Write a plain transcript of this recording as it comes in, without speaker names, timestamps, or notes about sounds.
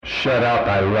Shut up,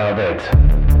 I love it.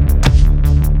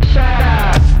 Shut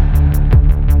up!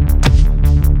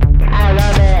 I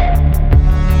love it.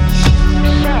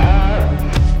 Shut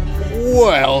up!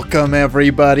 Welcome,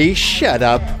 everybody. Shut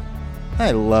up.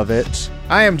 I love it.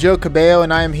 I am Joe Cabello,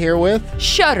 and I am here with...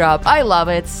 Shut up. I love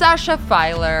it. Sasha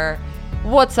Filer.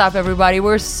 What's up, everybody?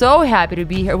 We're so happy to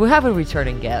be here. We have a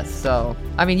returning guest, so...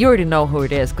 I mean, you already know who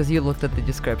it is because you looked at the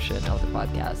description of the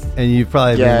podcast. And you've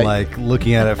probably been like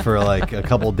looking at it for like a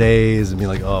couple days and be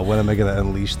like, oh, when am I going to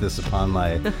unleash this upon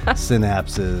my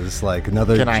synapses? Like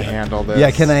another... Can I handle this? Yeah,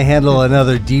 can I handle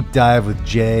another deep dive with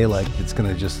Jay? Like it's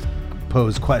going to just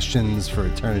pose questions for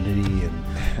eternity and,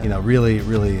 you know, really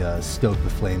stoke the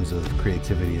flames of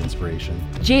creativity and inspiration.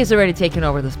 Jay has already taken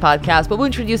over this podcast, but we'll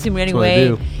introduce him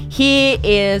anyway. He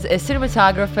is a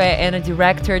cinematographer and a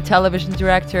director, television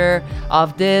director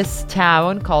of this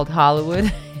town called Hollywood.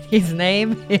 His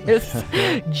name is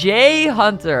Jay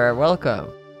Hunter. Welcome.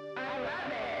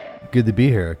 Good to be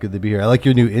here. Good to be here. I like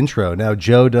your new intro. Now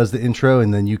Joe does the intro,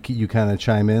 and then you kind of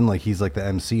chime in like he's like the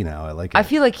MC now. I like it. I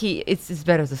feel like it's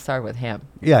better to start with him.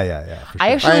 Yeah.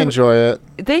 For sure. I enjoy it.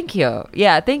 Thank you.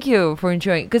 Yeah, thank you for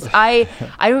enjoying. Because I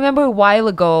remember a while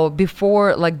ago,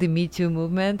 before like the Me Too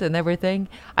movement and everything,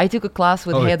 I took a class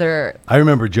with Heather. I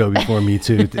remember Joe before Me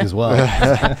Too as well.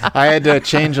 I had to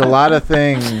change a lot of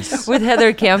things. With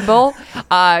Heather Campbell,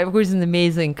 who's an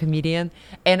amazing comedian.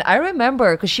 And I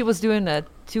remember, because she was doing a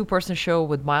two-person show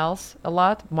with Miles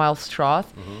Stroth.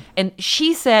 Mm-hmm. And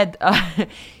she said, I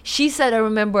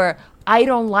remember, I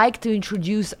don't like to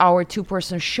introduce our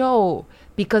two-person show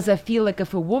because I feel like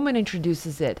if a woman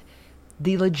introduces it,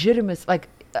 the legitimacy, like,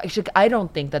 actually, I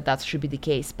don't think that should be the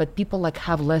case, but people like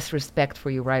have less respect for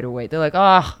you right away. They're like,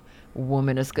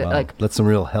 woman is good. Wow. Like, that's some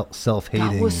real self-hating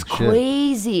that was shit.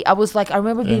 Crazy. I was like, I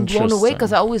remember being blown away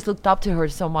because I always looked up to her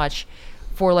so much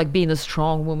for like being a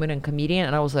strong woman and comedian,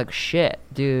 and I was like, shit,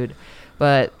 dude.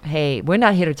 But hey, we're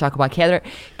not here to talk about Heather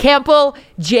Campbell.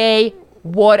 Jay,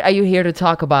 what are you here to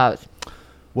talk about?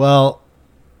 Well,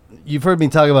 you've heard me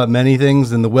talk about many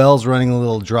things, and the well's running a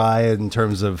little dry in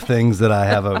terms of things that I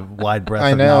have a wide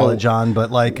breadth of knowledge on.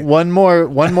 But like one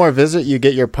more visit, you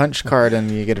get your punch card and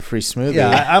you get a free smoothie.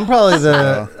 Yeah, I'm probably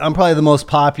the most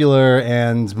popular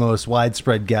and most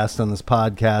widespread guest on this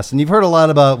podcast, and you've heard a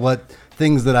lot about what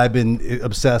things that I've been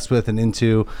obsessed with and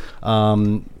into.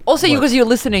 Also, because you're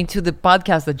listening to the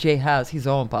podcast that Jay has, his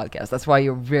own podcast. That's why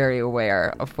you're very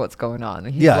aware of what's going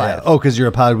on. Yeah. Oh, because you're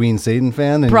a Podween Satan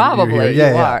fan? And probably. You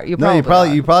are. You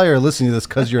probably are listening to this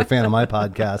because you're a fan of my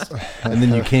podcast, and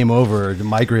then you came over and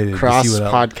migrated cross to see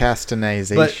what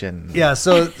podcastinization. But, yeah.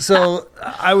 So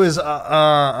I was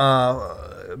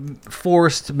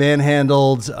forced,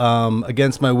 manhandled,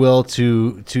 against my will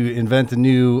to invent a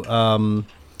new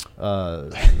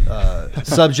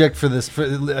subject for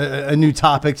a new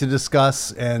topic to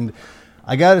discuss, and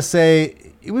I gotta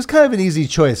say it was kind of an easy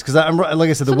choice because I'm like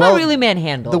I said, the well not really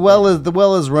manhandled. The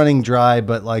well is running dry,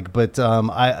 but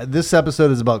this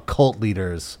episode is about cult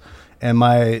leaders and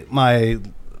my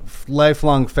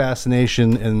lifelong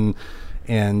fascination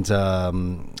and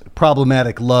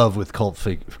problematic love with cult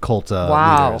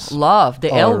leaders. Love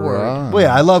the L word. Right. Well,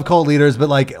 yeah, I love cult leaders, but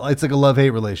like it's like a love-hate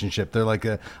relationship. They're like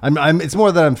it's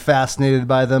more that I'm fascinated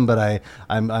by them, but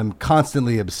I'm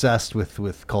constantly obsessed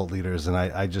with cult leaders, and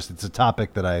I just it's a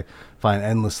topic that I find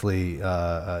endlessly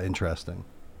interesting.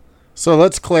 So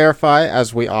let's clarify,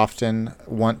 as we often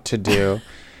want to do.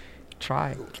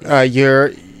 Try. You're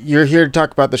here to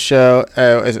talk about the show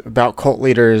about cult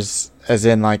leaders. As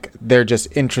in, like, they're just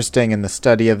interesting and the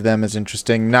study of them is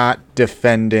interesting, not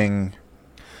defending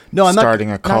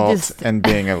starting a cult and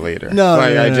being a leader.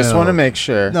 I just want to make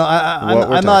sure. No,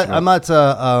 I'm not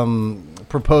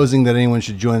proposing that anyone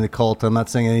should join the cult. I'm not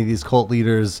saying any of these cult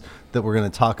leaders that we're going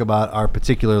to talk about are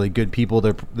particularly good people.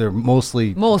 They're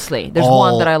mostly. There's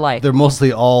one that I like. They're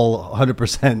mostly all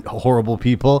 100% horrible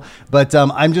people. But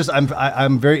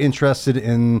I'm very interested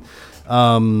in.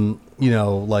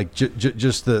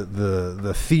 Just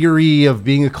the theory of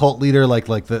being a cult leader, like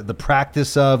the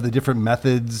practice of the different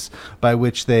methods by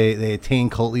which they attain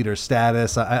cult leader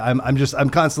status. I'm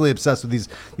constantly obsessed with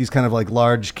these kind of like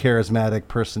large charismatic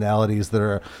personalities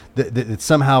that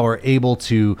somehow are able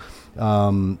to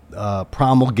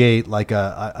promulgate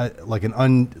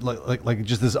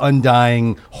just this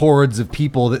undying hordes of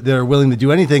people that they're willing to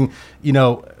do anything,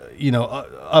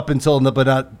 up until, but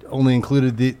not only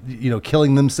included the,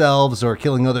 killing themselves or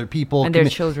killing other people and their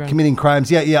children, committing crimes.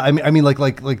 Yeah. I mean, like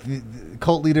the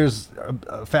cult leaders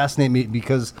fascinate me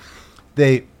because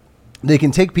they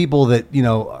can take people that,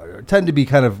 tend to be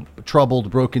kind of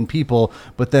troubled, broken people,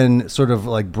 but then sort of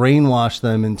like brainwash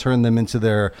them and turn them into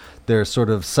their they're sort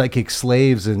of psychic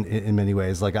slaves in many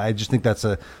ways. Like, I just think that's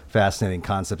a fascinating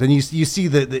concept, and you see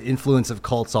the influence of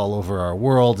cults all over our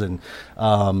world, and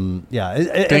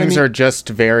things are just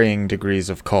varying degrees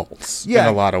of cults in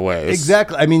a lot of ways.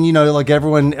 Exactly. I mean, like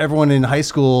everyone in high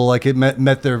school, like it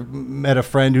met a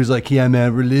friend who's like, yeah,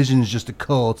 man, religion's just a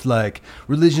cult. Like,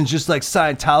 religion's just like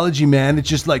Scientology, man. It's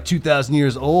just like 2,000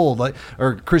 years old, like,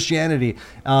 or Christianity.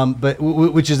 But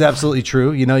which is absolutely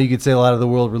true. You could say a lot of the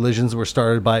world religions were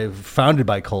founded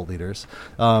by cult leaders.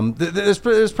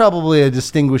 There's probably a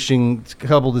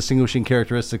couple distinguishing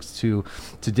characteristics to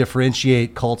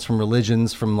differentiate cults from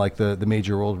religions, from like the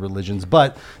major world religions,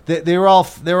 but they're all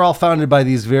founded by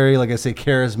these very, like I say,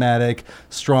 charismatic,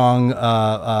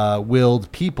 strong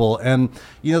willed people. And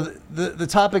the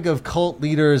topic of cult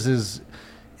leaders is,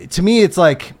 to me, it's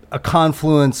like a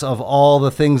confluence of all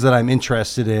the things that I'm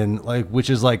interested in, like, which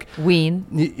is like Ween.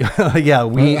 Yeah,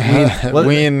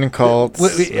 Ween cults.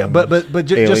 But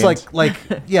just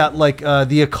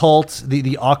the occult,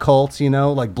 the occult,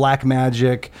 like black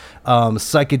magic,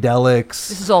 psychedelics.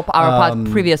 This is all our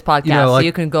previous podcast, so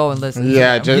you can go and listen.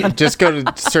 Yeah, just go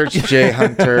to search Jay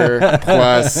Hunter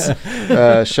plus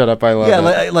Shut Up, I Love It.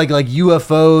 Yeah, like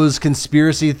UFOs,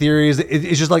 conspiracy theories.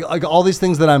 It's just like all these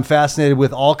things that I'm fascinated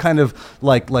with, all kind of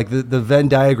like the Venn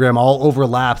diagram all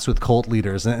overlaps with cult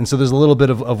leaders, and so there's a little bit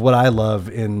of what I love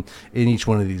in each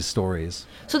one of these stories.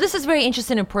 So this is very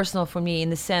interesting and personal for me,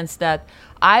 in the sense that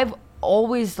I've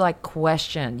always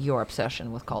questioned your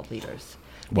obsession with cult leaders.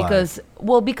 Why?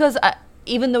 Because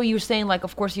even though you're saying, like,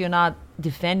 of course you're not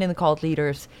defending the cult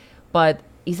leaders, but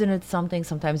isn't it something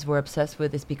sometimes we're obsessed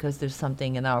with, is because there's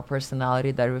something in our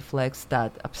personality that reflects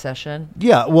that obsession?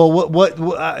 Yeah, well,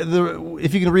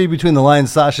 if you can read between the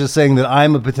lines, Sasha's saying that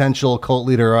I'm a potential cult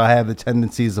leader, or I have the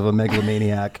tendencies of a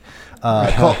megalomaniac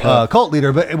cult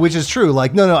leader, but which is true.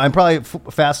 Like, no, I'm probably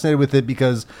fascinated with it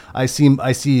because I see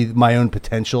my own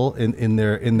potential in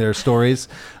their stories.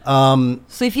 So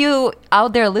if you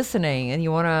out there listening and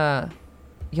you want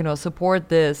to, support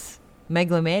this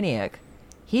megalomaniac,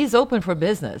 he's open for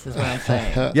business, is what I'm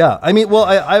saying. Yeah, I mean, well,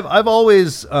 I've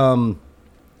always, I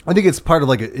think it's part of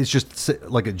it's just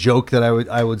like a joke that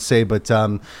I would say, but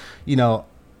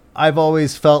I've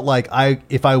always felt like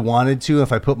if I wanted to,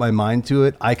 if I put my mind to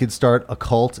it, I could start a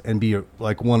cult and be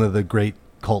like one of the great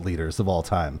cult leaders of all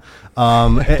time.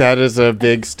 That is a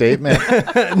big statement.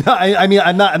 No, I mean,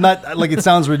 I'm not like, it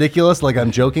sounds ridiculous, like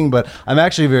I'm joking, but I'm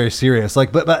actually very serious.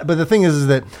 Like, but the thing is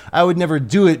that I would never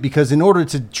do it, because in order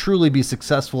to truly be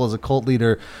successful as a cult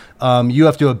leader, you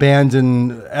have to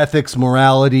abandon ethics,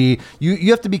 morality.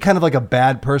 You have to be kind of like a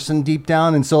bad person deep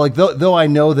down. And so, like, though I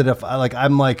know that if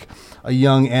I'm like a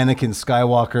young Anakin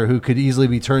Skywalker who could easily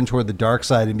be turned toward the dark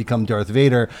side and become Darth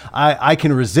Vader, I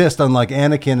can resist, unlike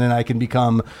Anakin, and I can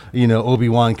become,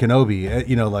 Obi-Wan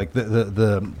Kenobi, like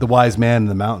the wise man in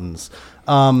the mountains.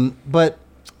 So I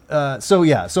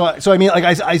mean,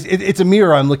 like, it's a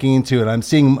mirror I'm looking into, and I'm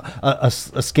seeing a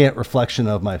scant reflection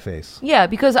of my face. Yeah,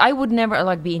 because I would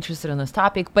never be interested in this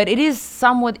topic, but it is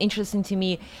somewhat interesting to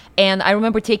me. And I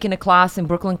remember taking a class in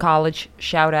Brooklyn College,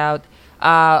 shout out,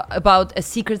 about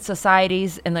secret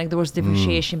societies, and there was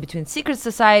differentiation between secret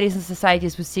societies and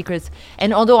societies with secrets.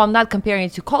 And although I'm not comparing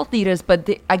it to cult leaders, but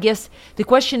I guess the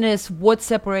question is, what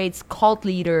separates cult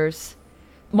leaders?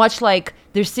 Much like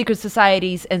there's secret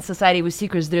societies and society with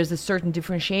secrets, there's a certain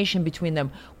differentiation between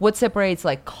them. What separates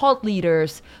cult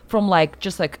leaders from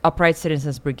just Upright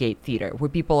Citizens Brigade theater, where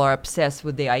people are obsessed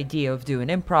with the idea of doing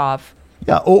improv?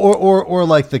 Yeah, or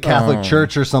like the Catholic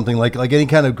Church or something, like any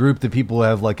kind of group that people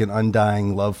have an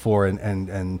undying love for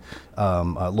and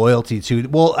loyalty to.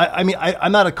 Well, I mean,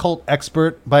 I'm not a cult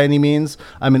expert by any means.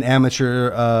 I'm an amateur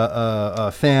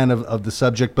fan of the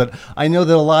subject, but I know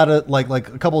that a lot of like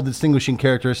a couple of distinguishing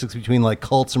characteristics between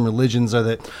cults and religions are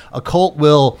that a cult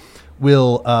will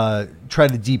try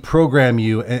to deprogram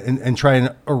you and try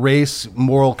and erase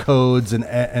moral codes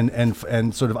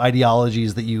and sort of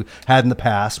ideologies that you had in the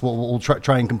past. We'll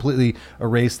try and completely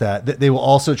erase that. They will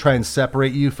also try and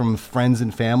separate you from friends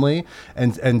and family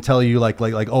and tell you like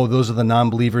oh, those are the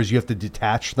non-believers. You have to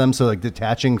detach them. So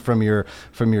detaching from your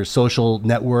social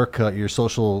network, your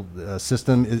social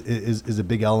system is a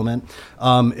big element.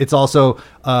 It's also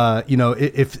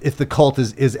if the cult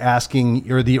is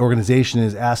asking, or the organization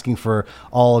is asking for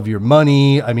all of your money.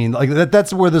 I mean,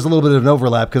 that's where there's a little bit of an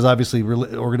overlap, because obviously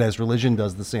organized religion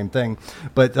does the same thing.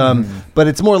 But but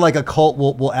it's more like a cult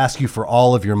will ask you for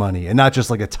all of your money, and not just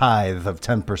like a tithe of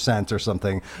 10% or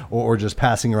something, or just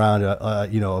passing around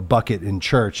a bucket in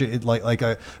church. Like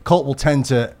a cult will tend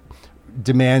to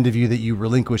demand of you that you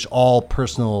relinquish all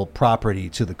personal property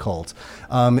to the cult.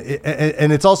 And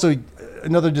it's also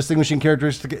another distinguishing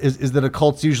characteristic is that a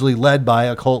cult's usually led by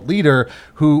a cult leader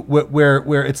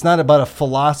where it's not about a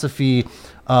philosophy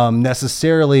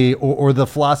necessarily, or the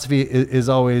philosophy is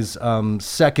always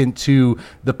second to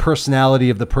the personality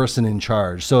of the person in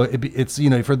charge. So it's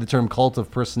you've heard the term cult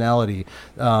of personality.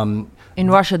 In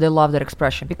Russia, they love that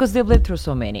expression because they've lived through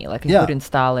so many, like including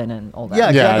Stalin and all that. Yeah,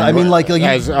 exactly. Yeah, I mean,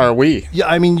 as are we. Yeah,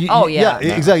 I mean,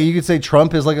 exactly. You could say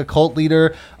Trump is like a cult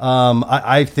leader.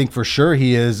 I think for sure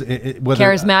he is.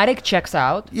 Charismatic, checks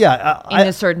out. Yeah, in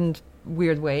a certain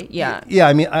weird way. Yeah. Yeah.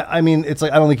 I mean, it's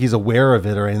like I don't think he's aware of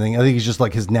it or anything. I think he's just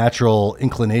like his natural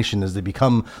inclination is to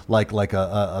become like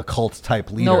a cult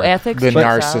type leader. No ethics. The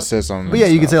checks narcissism. But yeah,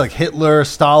 you could say like Hitler,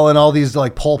 Stalin, all these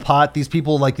like Pol Pot. These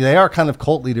people like they are kind of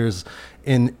cult leaders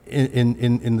in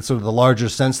sort of the larger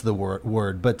sense of the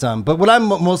word. But what I'm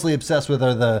mostly obsessed with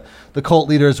are the cult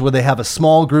leaders where they have a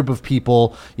small group of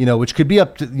people, which could be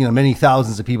up to many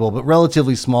thousands of people, but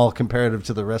relatively small comparative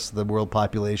to the rest of the world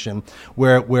population,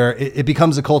 where it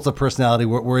becomes a cult of personality,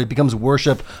 where it becomes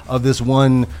worship of this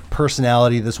one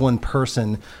personality, this one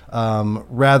person,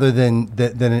 rather than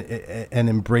an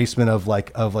embracement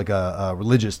of a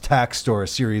religious text or a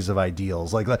series of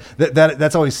ideals. Like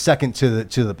that's always second to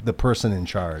the person in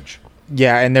charge.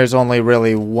 Yeah, and there's only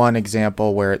really one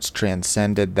example where it's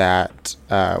transcended that,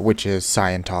 which is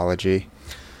Scientology.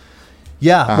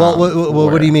 Yeah,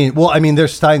 what do you mean? Well, I mean, their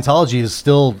Scientology is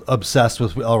still obsessed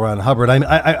with L. Ron Hubbard.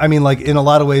 I mean, like in a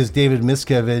lot of ways, David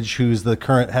Miscavige, who's the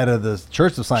current head of the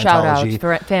Church of Scientology, shout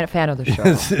out, fan of the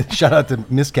show. Shout out to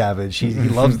Miscavige. He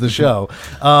loves the show,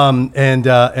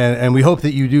 and we hope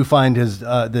that you do find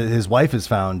his wife is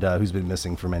found, who's been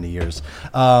missing for many years.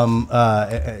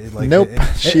 Nope,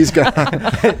 she's gone.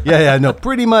 Yeah, no,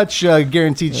 pretty much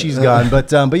guaranteed she's gone. But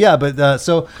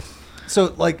so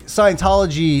like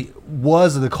Scientology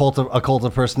was a cult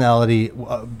of personality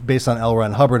based on L.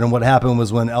 Ron Hubbard, and what happened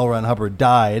was when L. Ron Hubbard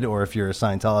died, or if you're a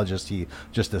Scientologist, he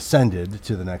just ascended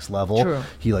to the next level. True.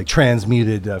 He like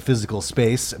transmuted physical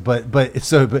space, but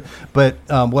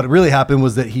what really happened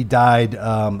was that he died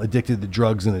addicted to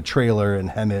drugs in a trailer in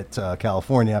Hemet,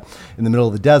 California, in the middle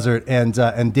of the desert, and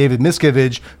David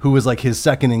Miscavige, who was like his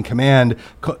second in command,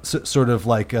 sort of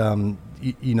like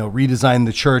redesigned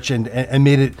the church and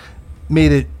made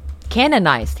it.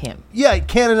 Canonized him. Yeah,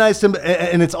 canonized him,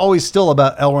 and it's always still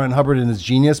about L. Ron Hubbard and his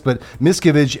genius. But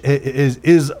Miscavige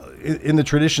is in the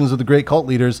traditions of the great cult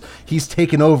leaders. He's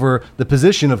taken over the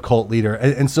position of cult leader,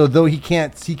 and so though he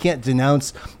can't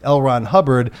denounce L. Ron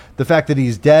Hubbard, the fact that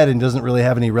he's dead and doesn't really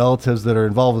have any relatives that are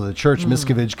involved with the church,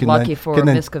 Miscavige can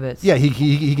Miscavige. Yeah,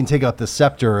 he can take out the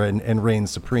scepter and reign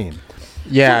supreme.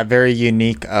 Yeah, very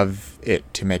unique of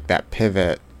it to make that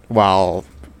pivot, while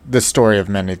the story of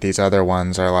many of these other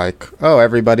ones are like, oh,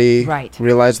 everybody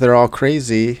realize they're all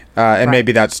crazy. And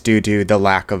maybe that's due to the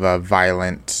lack of a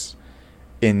violent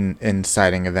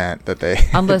inciting event that they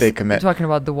they commit. You're talking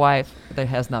about the wife that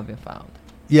has not been found.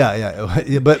 Yeah,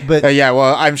 but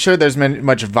well, I'm sure there's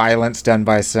much violence done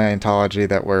by Scientology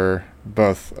that we're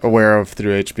both aware of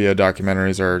through HBO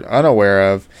documentaries or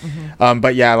unaware of. Mm-hmm.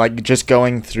 But yeah, like just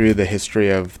going through the history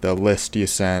of the list you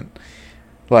sent,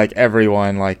 like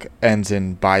everyone like ends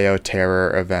in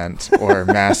bioterror event or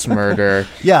mass murder,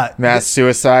 mass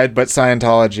suicide, but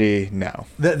Scientology, no.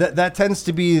 That tends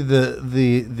to be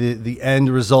the end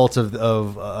result of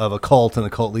a cult and a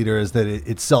cult leader, is that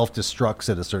it self-destructs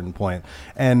at a certain point.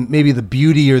 And maybe the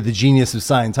beauty or the genius of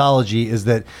Scientology is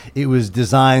that it was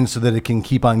designed so that it can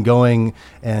keep on going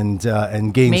and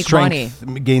gain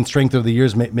strength over the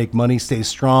years, make money, stay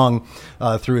strong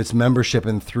through its membership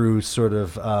and through sort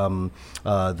of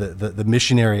the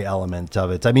missionary element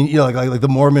of it. I mean, like the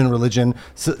Mormon religion,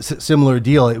 similar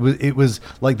deal. It was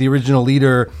like the original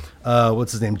leader,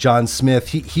 what's his name, John Smith.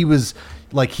 He was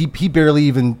like he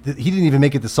didn't even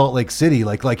make it to Salt Lake City.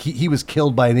 Like he was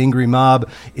killed by an angry mob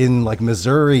in like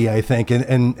Missouri, I think.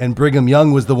 And Brigham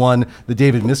Young was the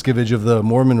David Miscavige of the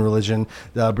Mormon religion.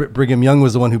 Brigham Young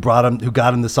was the one who got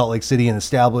him to Salt Lake City and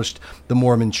established the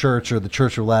Mormon Church, or the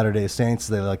Church of Latter-day Saints,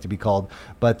 they like to be called.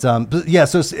 But yeah,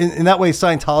 so in that way,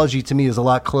 Scientology to me is a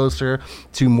lot closer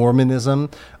to Mormonism.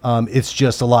 It's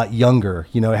just a lot younger.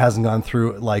 It hasn't gone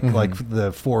through like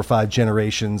the 4 or 5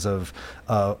 generations of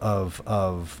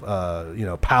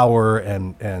power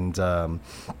and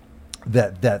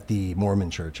that the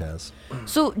Mormon Church has.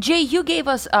 So Jay, you gave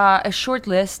us a short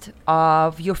list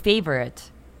of your favorite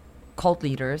cult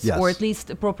leaders, or at least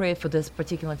appropriate for this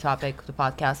particular topic, the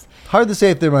podcast. Hard to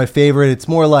say if they're my favorite. It's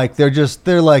more like they're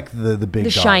like the big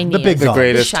dog. Shiniest. The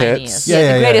greatest hits.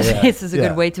 The greatest hits is a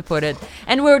good way to put it.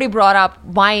 And we already brought up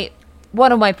my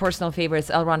one of my personal favorites,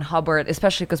 L. Ron Hubbard,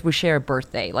 especially because we share a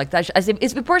birthday. Like that,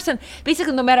 it's the person.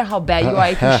 Basically, no matter how bad you are,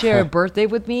 if you share a birthday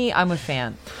with me, I'm a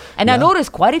fan. And I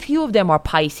noticed quite a few of them are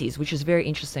Pisces, which is very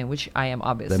interesting. Which I am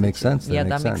obviously. That makes sense.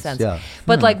 That makes sense. Yeah.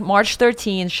 But like March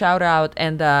 13, shout out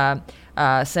and.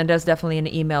 Send us definitely an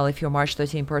email if you're a March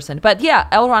 13 person. But yeah,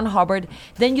 L. Ron Hubbard.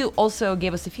 Then you also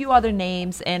gave us a few other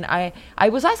names. And I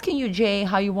was asking you, Jay,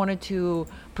 how you wanted to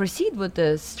proceed with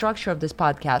the structure of this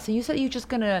podcast. And you said you're just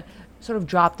going to sort of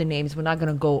drop the names. We're not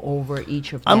going to go over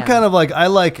each of them. I'm kind of like I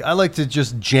like to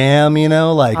just jam,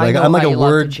 like I'm like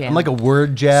a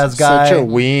word jazz guy. Such a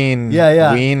Ween,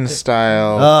 Ween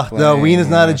style. No, Ween is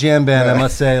not a jam band. I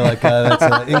must say, that's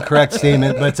an incorrect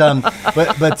statement. But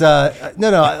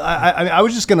no. I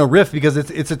was just gonna riff because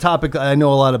it's a topic I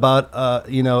know a lot about.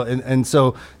 And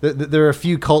so there are a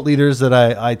few cult leaders that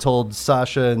I told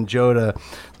Sasha and Joe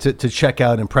to check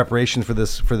out in preparation for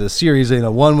this series.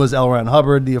 One was L. Ron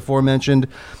Hubbard, the aforementioned.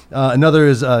 Another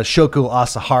is Shoko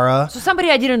Asahara. So somebody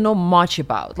I didn't know much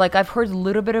about. Like I've heard a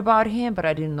little bit about him, but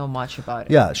I didn't know much about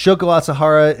it. Yeah, Shoko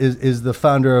Asahara is the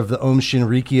founder of the Om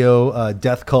Shinrikyo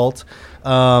death cult.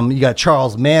 You got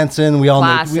Charles Manson. We all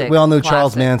know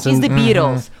Charles Manson. He's the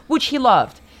Beatles, which he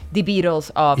loved. The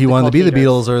Beatles of he wanted to be leaders.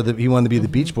 the Beatles, or he wanted to be the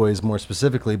Beach Boys more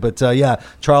specifically. But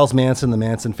Charles Manson, the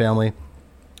Manson family.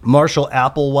 Marshall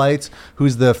Applewhite,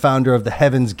 who's the founder of the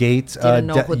Heaven's Gate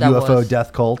UFO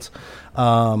death cult.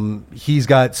 He's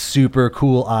got super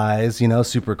cool eyes,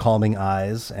 super calming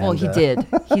eyes. And, he did.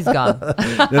 He's gone.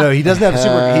 No, he doesn't have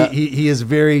super. He is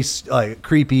very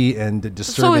creepy and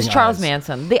disturbing. So is Charles eyes.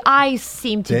 Manson. The eyes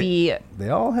seem to be. They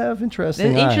all have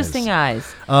interesting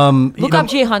eyes. Look up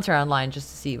Jay Hunter online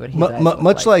just to see what he's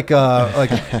much like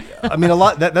I mean, a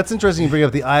lot. That's interesting. You bring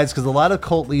up the eyes because a lot of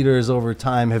cult leaders over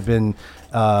time have been.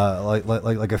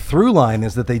 Like a through line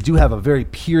is that they do have a very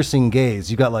piercing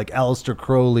gaze. You got like Aleister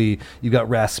Crowley, you got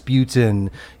Rasputin,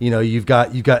 you've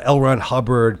got L. Ron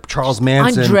Hubbard, Charles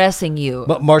Manson, undressing you.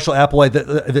 Marshall Applewhite.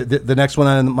 The next one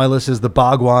on my list is the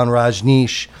Bhagwan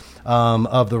Rajneesh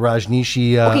of the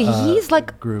Rajneeshi he's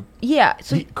like group. Yeah,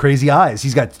 so crazy eyes.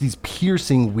 He's got these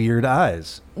piercing weird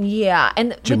eyes. Yeah,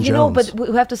 and Jim Jones. but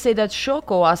we have to say that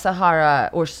Shoko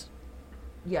Asahara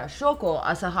Shoko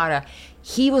Asahara,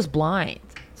 he was blind.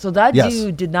 So that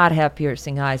dude did not have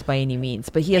piercing eyes by any means,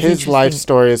 but he has his life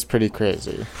story is pretty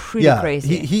crazy.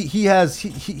 Crazy. He has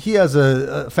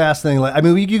a fascinating. I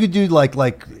mean, you could do like a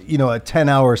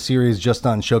 10-hour series just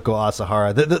on Shoko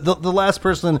Asahara. The last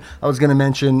person I was going to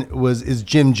mention is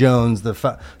Jim Jones, the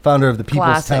founder of the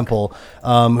People's Temple,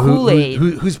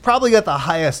 who's probably got the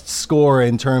highest score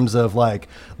in terms of like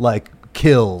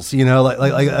kills,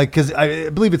 because I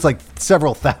believe it's like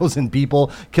several thousand people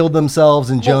killed themselves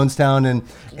in Jonestown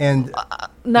and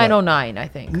 909, I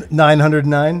think.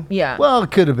 909? Yeah. Well, it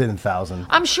could have been 1,000.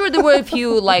 I'm sure there were a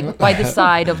few by the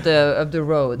side of the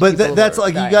road. But that's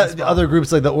like you got other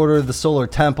groups like the Order of the Solar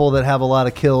Temple that have a lot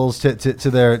of kills to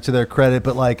their credit.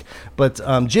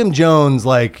 But Jim Jones,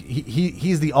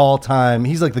 he's the all-time.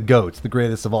 He's like the GOAT, the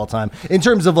greatest of all time in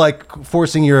terms of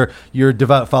forcing your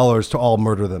devout followers to all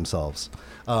murder themselves.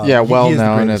 Well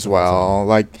known as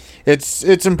well.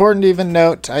 It's important to even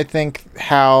note, I think,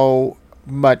 how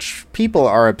much people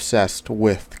are obsessed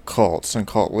with cults and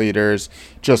cult leaders,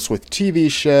 just with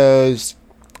TV shows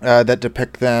that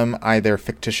depict them either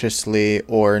fictitiously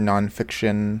or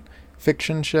fiction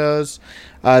shows.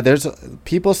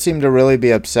 People seem to really be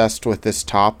obsessed with this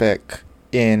topic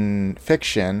in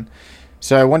fiction.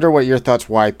 So I wonder what your thoughts,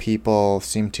 why people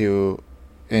seem to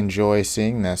enjoy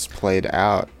seeing this played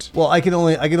out. Well, I can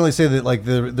only say that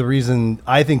the reason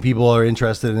I think people are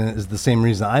interested in it is the same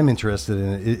reason I'm interested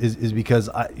in it is because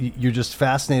you're just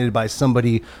fascinated by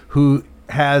somebody who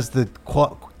has the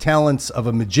talents of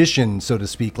a magician, so to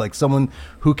speak, like someone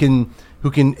who can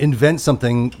invent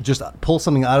something, just pull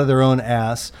something out of their own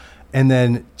ass and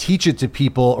then teach it to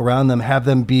people around them, have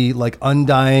them be like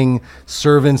undying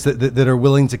servants that are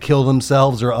willing to kill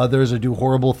themselves or others or do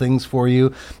horrible things for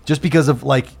you just because of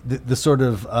the sort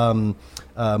of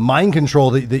mind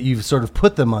control that you've sort of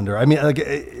put them under. I mean,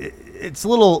 it's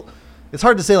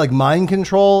hard to say mind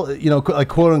control, like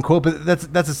quote unquote, but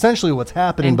that's essentially what's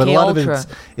happening. But a lot of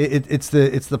it's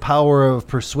the power of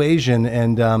persuasion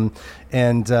and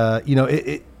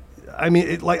I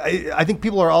mean, I think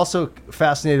people are also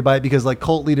fascinated by it because like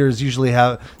cult leaders usually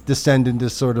descend into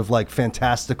sort of like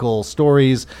fantastical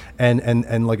stories,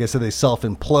 and like I said, they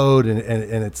self-implode,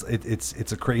 and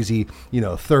it's a crazy,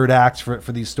 third act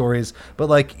for these stories. But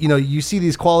like, you see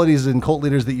these qualities in cult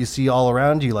leaders that you see all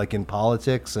around you, like in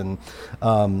politics and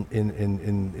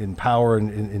in power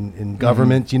and in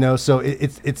government. So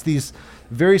it's these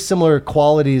very similar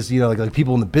qualities, like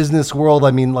people in the business world.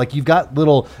 I mean, like you've got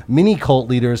little mini cult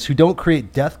leaders who don't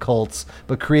create death cults,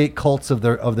 but create cults of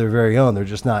their very own. They're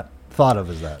just not thought of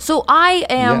as that. So I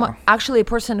am actually a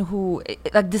person who,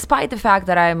 like, despite the fact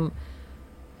that I'm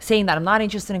saying that I'm not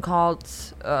interested in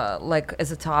cults, like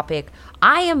as a topic,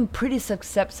 I am pretty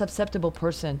susceptible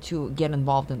person to get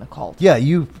involved in a cult. Yeah,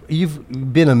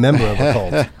 you've been a member of a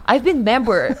cult. I've been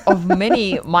member of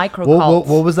many micro cults.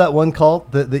 What was that one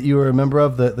cult that you were a member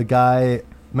of? The guy,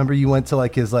 remember you went to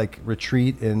like his like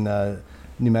retreat in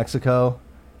New Mexico?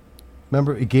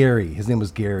 Remember Gary? His name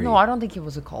was Gary. No, I don't think it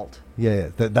was a cult. Yeah.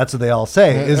 That's what they all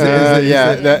say.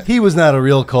 He was not a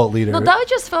real cult leader. No, that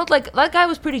just felt like that guy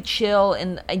was pretty chill,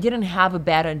 and I didn't have a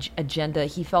bad agenda.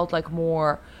 He felt like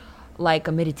more like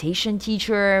a meditation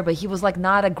teacher, but he was like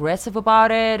not aggressive about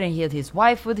it, and he had his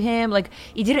wife with him. Like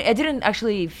I didn't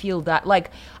actually feel that. Like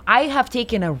I have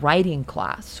taken a writing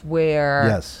class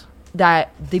where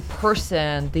that the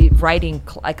writing,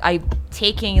 like I'm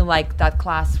taking like that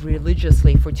class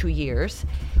religiously for 2 years,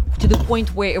 to the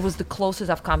point where it was the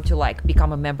closest I've come to like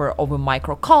become a member of a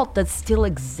micro cult that still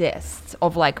exists,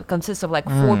 consists of like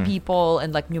 4 people,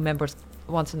 and like new members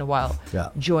once in a while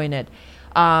join it.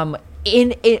 I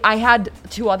had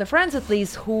 2 other friends at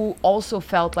least who also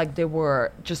felt like they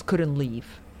just couldn't leave.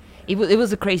 It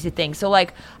was a crazy thing. So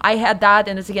like I had that,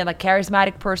 and it's again like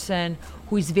charismatic person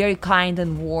who is very kind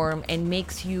and warm and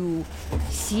makes you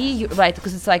see you, right,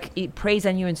 because it's like it preys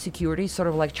on your insecurities, sort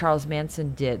of like Charles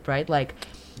Manson did, right? Like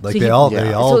so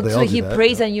he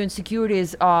preys on your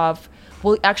insecurities of,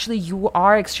 well, actually you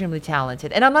are extremely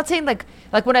talented. And I'm not saying like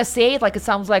when I say it, like it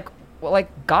sounds like, well, like,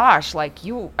 gosh, like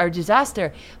you are a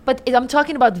disaster. But I'm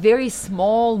talking about very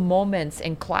small moments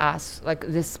in class, like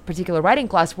this particular writing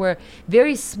class, where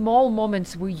very small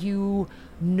moments where you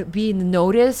being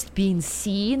noticed, being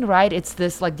seen, right? It's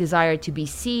this like desire to be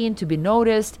seen, to be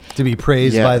noticed, to be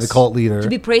praised by the cult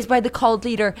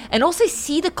leader, and also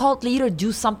see the cult leader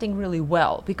do something really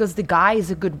well, because the guy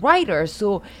is a good writer.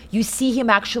 So you see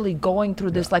him actually going through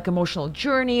this like emotional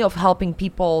journey of helping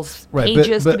people's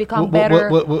pages to become better.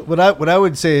 What I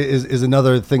would say is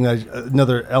another thing,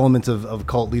 another element of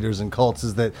cult leaders and cults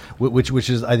is that which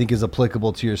is I think is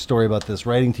applicable to your story about this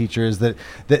writing teacher, is that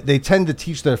they tend to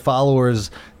teach their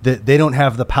followers that they don't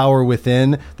have the power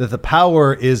within, that the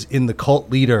power is in the cult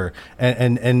leader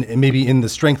and maybe in the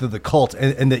strength of the cult,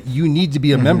 and that you need to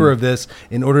be a member of this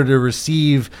in order to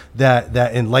receive that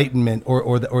enlightenment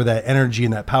or that energy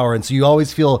and that power. And so you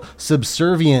always feel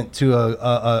subservient to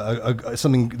a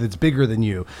something that's bigger than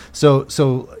you. So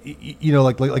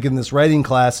like in this writing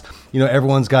class,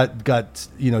 everyone's got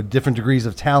different degrees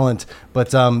of talent,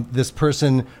 but this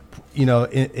person,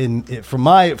 from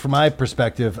my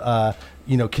perspective,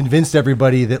 convinced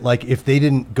everybody that like if they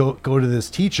didn't go to this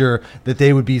teacher, that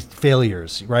they would be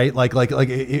failures, right? Like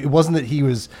it wasn't that he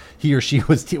or she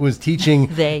was teaching.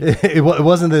 It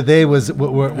wasn't that they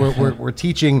were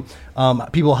teaching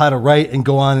people how to write and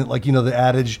go on, like the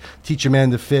adage, teach a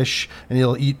man to fish and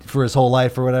he'll eat for his whole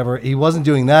life or whatever. He wasn't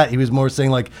doing that. He was more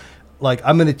saying like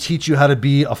I'm going to teach you how to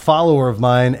be a follower of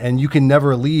mine, and you can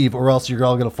never leave, or else you're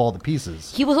all going to fall to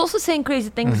pieces. He was also saying crazy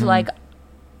things like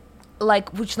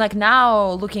which like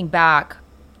now looking back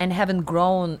and having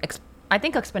grown, I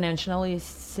think exponentially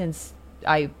since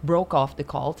I broke off the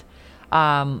cult.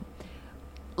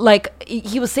 Like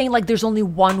he was saying like there's only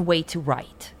one way to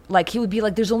write. Like he would be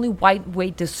like, there's only one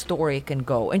way this story can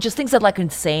go, and just things that like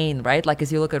insane, right? Like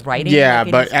as you look at writing. Yeah,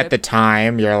 like, but at the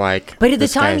time you're like. But at the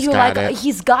time you're like,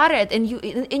 he's got it, and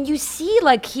you see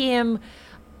like him.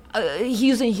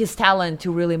 Using his talent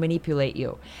to really manipulate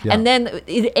you. Yeah. And then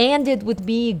it ended with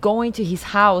me going to his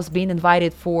house, being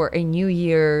invited for a New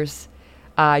Year's,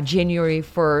 January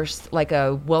 1st, like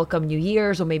a welcome New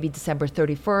Year's, or maybe December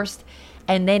 31st.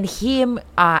 And then him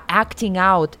acting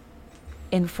out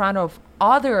in front of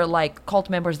other like cult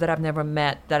members that I've never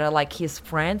met, that are like his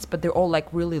friends, but they're all like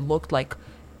really looked like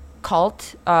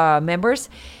cult members.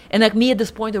 And like me at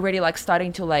this point already like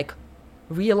starting to like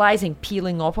realizing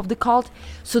peeling off of the cult.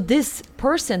 So this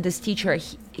person, this teacher,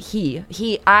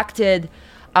 he acted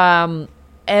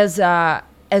as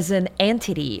an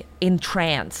entity in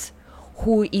trance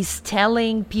who is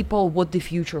telling people what the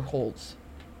future holds.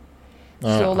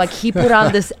 So like he put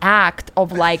on this act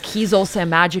of like he's also a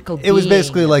magical being. It was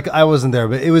basically like, I wasn't there,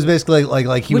 but it was basically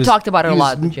like he We was. talked about it he a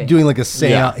was lot, Jay. doing like a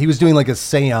seance. Yeah. He was doing like a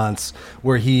seance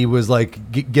where he was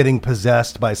like getting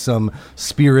possessed by some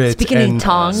spirit. Speaking in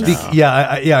tongues.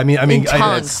 Yeah, I mean, In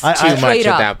tongues. Too much Straight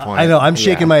at up. that point. I know. I'm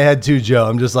shaking Yeah. my head too, Joe.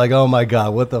 I'm just like, oh my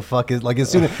god, what the fuck is like?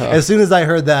 As soon as I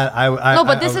heard that, No,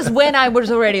 but this is when I was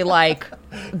already like,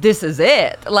 this is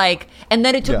it. Like, and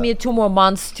then it took Yeah. me 2 more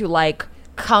months to like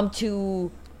come to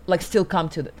like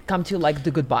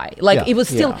the goodbye. Like Yeah. it was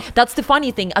still, Yeah. that's the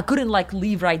funny thing. I couldn't like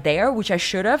leave right there, which I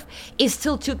should have. It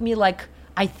still took me like,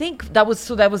 I think that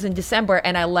was in December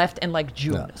and I left in like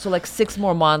June. Yeah. So like 6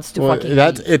 more months to Well, fucking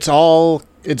that's leave.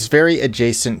 it's very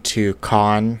adjacent to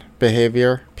con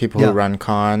behavior, people Yeah. who run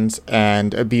cons,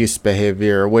 and abuse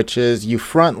behavior, which is you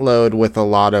front load with a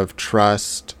lot of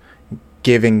trust,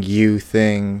 giving you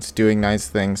things, doing nice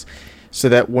things, so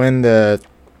that when the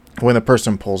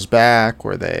person pulls back,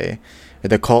 or the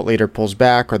cult leader pulls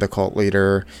back, or the cult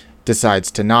leader decides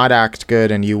to not act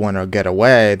good and you want to get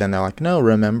away, then they're like, no,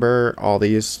 remember all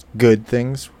these good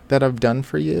things that I've done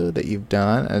for you, that you've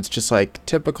done. And it's just like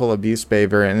typical abuse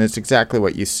behavior, and it's exactly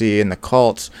what you see in the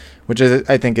cults, which is,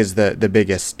 I think, is the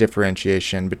biggest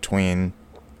differentiation between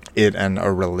it and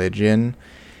a religion,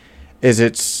 is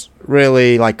it's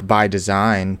really like by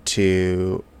design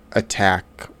to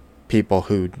attack people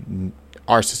who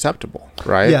are susceptible,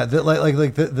 right? Yeah,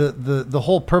 the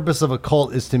whole purpose of a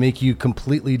cult is to make you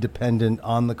completely dependent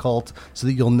on the cult, so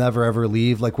that you'll never ever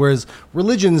leave. Like, whereas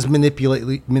religions manipulate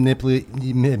you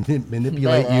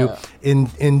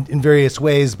in various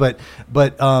ways, but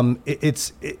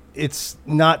it's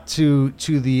not to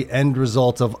the end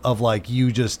result of like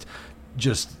you just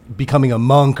becoming a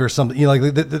monk or something. You know,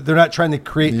 like they're not trying to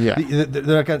create. Yeah.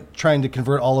 They're not trying to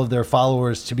convert all of their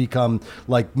followers to become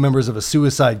like members of a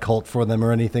suicide cult for them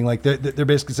or anything. Like they're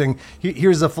basically saying,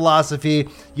 here's a philosophy.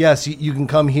 Yes, you can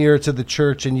come here to the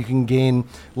church and you can gain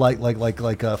like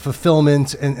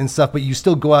fulfillment and stuff, but you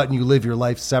still go out and you live your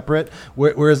life separate.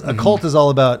 Whereas a cult is all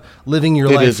about living your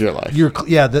life. It is your life.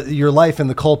 Your life and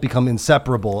the cult become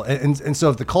inseparable. And so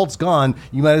if the cult's gone,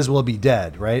 you might as well be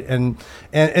dead, right? And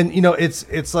you know,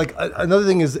 it's like another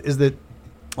thing is that,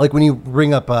 like, when you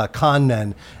bring up con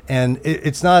men, and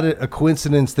it's not a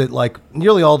coincidence that like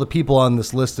nearly all the people on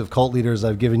this list of cult leaders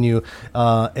I've given you,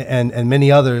 and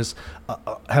many others,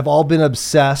 have all been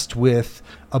obsessed with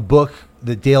a book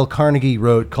that Dale Carnegie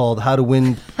wrote called "How to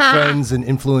Win Friends and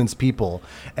Influence People."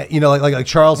 You know, like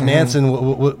Charles Manson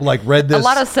like read this. A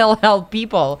lot of self-help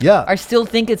people are still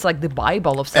think it's like the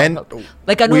Bible of self-help. And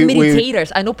Like I know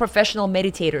meditators. I know professional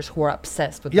meditators who are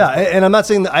obsessed with Yeah, this book. and I'm not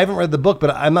saying that I haven't read the book, but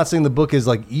I'm not saying the book is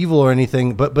like evil or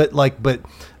anything. But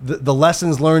the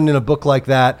lessons learned in a book like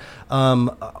that,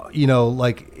 you know,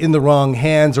 like in the wrong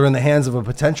hands or in the hands of a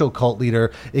potential cult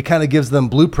leader, it kind of gives them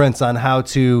blueprints on how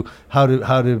to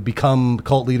become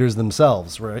cult leaders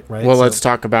themselves, right? Well, let's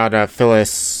talk about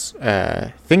Phyllis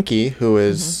Finke, who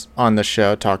is on the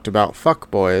show, talked about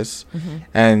fuckboys,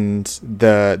 and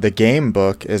the game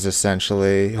book is essentially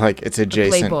like it's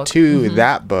adjacent playbook. to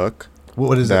that book.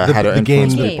 What is the it? How to The game.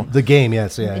 influence people. The game.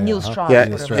 Yes. Yeah. Neil Strauss. Yeah,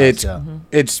 Neil Strauss, it's yeah.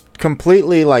 it's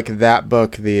completely like that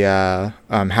book, the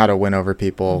How to Win Over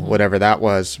People, whatever that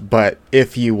was. But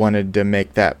if you wanted to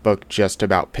make that book just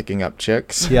about picking up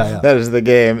chicks, Yeah. that is the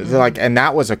game. It's like, and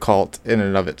that was a cult in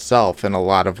and of itself in a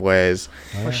lot of ways.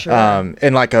 For sure.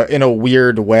 In a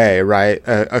weird way, right?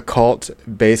 A cult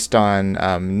based on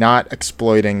not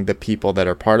exploiting the people that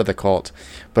are part of the cult,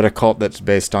 but a cult that's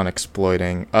based on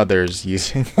exploiting others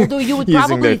using Although you would using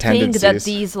probably their think that tendencies.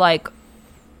 these like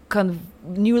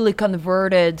newly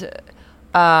converted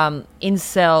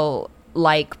incel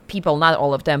like people, not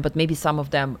all of them, but maybe some of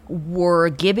them, were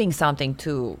giving something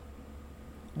to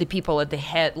the people at the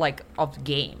head, like, of the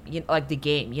game, like the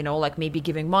game, you know, like maybe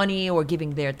giving money or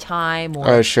giving their time, or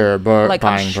Oh, sure, but like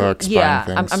buying books, yeah,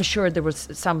 buying things. I'm sure there was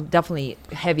some definitely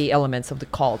heavy elements of the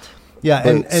cult. Yeah, But-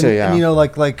 and so, yeah. and, you know,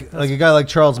 like a guy like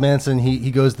Charles Manson, he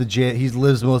goes to jail. He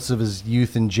lives most of his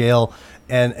youth in jail,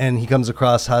 and he comes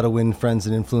across How to Win Friends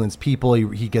and Influence People.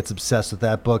 He gets obsessed with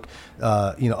that book,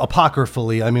 you know,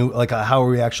 apocryphally. I mean, like, how are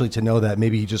we actually to know that?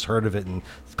 Maybe he just heard of it and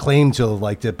claimed to have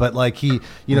liked it, but like he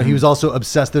was also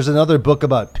obsessed. There's another book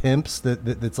about pimps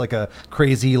that's like a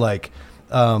crazy like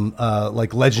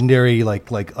legendary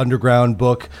like underground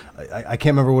book. I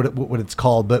can't remember what it's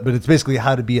called, but it's basically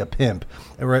how to be a pimp,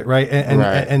 right?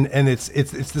 And it's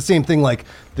the same thing. Like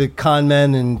the con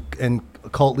men and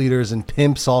cult leaders and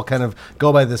pimps all kind of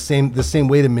go by the same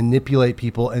way to manipulate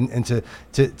people and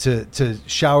to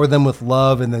shower them with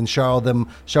love and then shower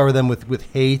them with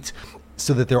hate,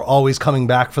 so that they're always coming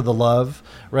back for the love,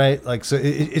 right? Like, so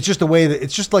it's just a way that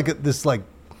it's just like this like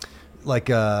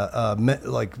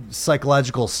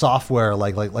psychological software,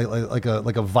 like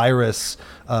a virus,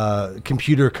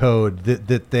 computer code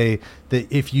that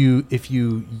if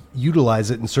you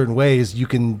utilize it in certain ways, you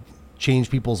can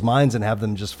change people's minds and have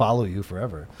them just follow you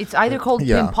forever. It's either called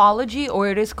Yeah. Pimpology or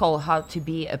it is called How to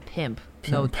Be a Pimp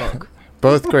Notebook.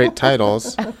 Both great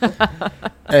titles.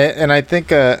 And I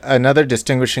think another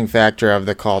distinguishing factor of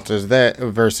the cult is that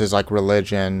versus like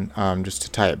religion, just to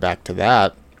tie it back to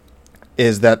that,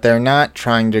 is that they're not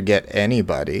trying to get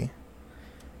anybody.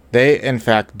 They, in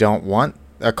fact,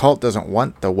 a cult doesn't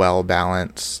want the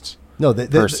well-balanced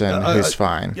person who's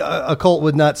fine. A cult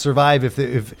would not survive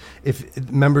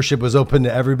if membership was open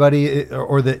to everybody,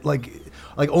 or that like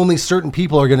only certain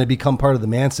people are going to become part of the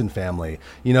Manson family.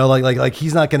 You know, like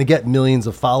he's not going to get millions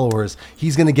of followers.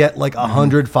 He's going to get like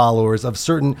 100 followers of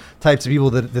certain types of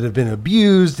people that have been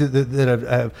abused,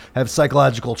 that have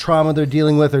psychological trauma they're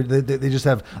dealing with, or they just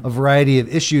have a variety of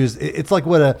issues. It's like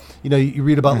what you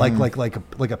read about like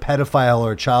a pedophile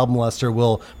or a child molester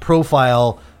will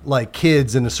profile like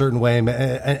kids in a certain way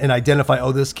and identify,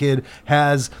 oh, this kid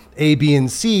has A, B,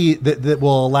 and C that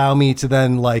will allow me to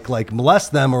then like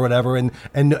molest them or whatever, and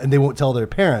they won't tell their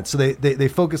parents. So they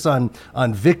focus on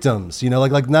victims,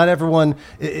 like not everyone,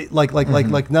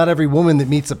 like not every woman that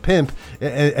meets a pimp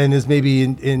and is maybe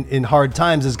in hard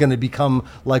times is going to become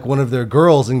like one of their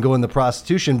girls and go into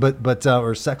prostitution, but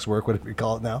or sex work, whatever you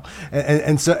call it now,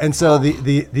 and so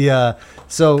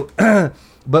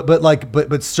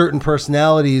But certain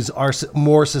personalities are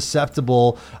more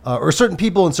susceptible, or certain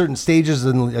people in certain stages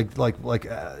and like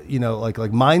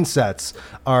mindsets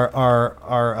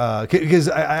are because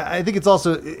I think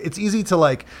it's easy to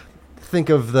like think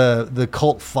of the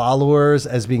cult followers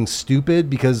as being stupid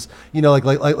because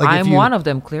I'm one of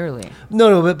them, clearly.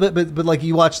 No, but like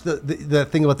you watch the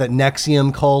thing about that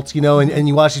NXIVM cult, and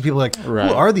you watch these people like, right.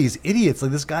 Who are these idiots?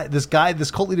 Like this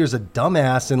cult leader is a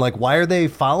dumbass, and like why are they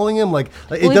following him? Like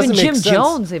it doesn't even make Jim sense.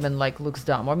 Jones even like looks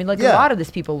dumb. I mean, like Yeah. a lot of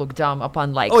these people look dumb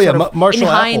upon like Marshall in Applewhite.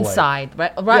 hindsight,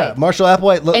 right? Yeah, Marshall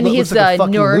Applewhite and looks his like a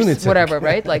fucking nurse, lunatic. whatever,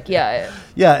 right? Like, yeah.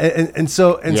 Yeah, and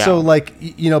so Yeah. like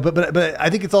but I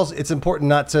think it's important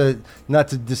not to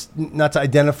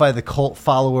identify the cult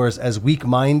followers as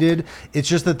weak-minded. It's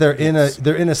just that they're in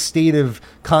a state of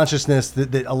consciousness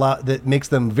that makes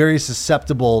them very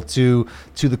susceptible to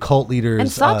the cult leaders'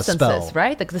 And substances, spell.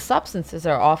 right? Like the substances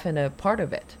are often a part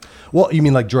of it. Well, you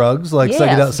mean like drugs, like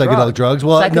Yes, psychedelic drugs?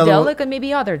 Well, psychedelic and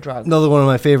maybe other drugs. Another one of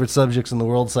my favorite subjects in the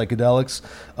world, psychedelics.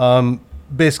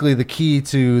 Basically the key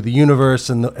to the universe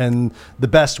and the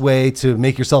best way to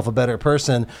make yourself a better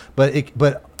person, but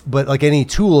like any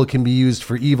tool, it can be used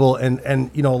for evil, and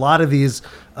a lot of these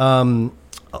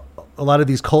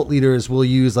cult leaders will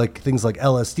use like things like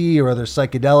LSD or other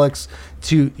psychedelics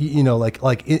to,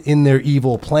 in their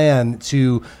evil plan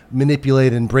to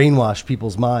manipulate and brainwash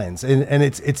people's minds. And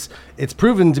it's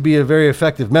proven to be a very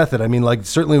effective method. I mean, like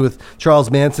certainly with Charles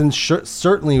Manson,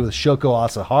 certainly with Shoko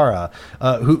Asahara,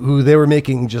 who they were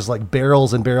making just like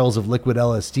barrels and barrels of liquid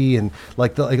LSD, and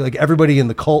like everybody in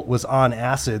the cult was on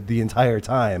acid the entire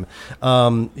time. It's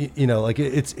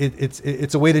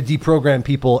a way to deprogram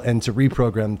people and to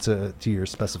reprogram to your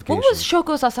specifications. What was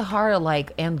Shoko Asahara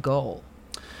like end goal?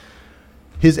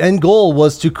 His end goal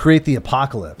was to create the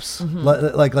apocalypse.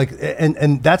 Mm-hmm.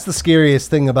 And that's the scariest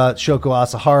thing about Shoko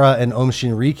Asahara and Aum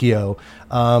Shinrikyo,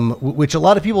 which a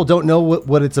lot of people don't know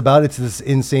what it's about. It's this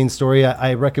insane story.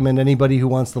 I recommend anybody who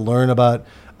wants to learn about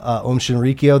Aum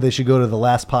Shinrikyo, they should go to the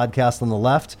last podcast on the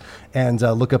left and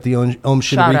look up the Aum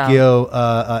Shinrikyo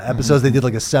episodes. They did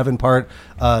like a 7-part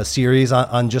series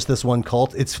on just this one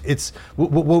cult. It's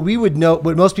what we would know,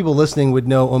 what most people listening would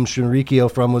know Aum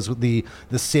Shinrikyo from was the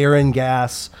sarin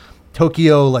gas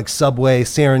Tokyo like subway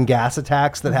sarin gas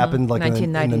attacks that happened like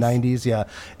in the 90s. Yeah.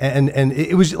 And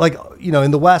it was like,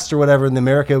 in the West or whatever, in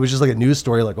America, it was just like a news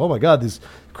story. Like, oh my God, these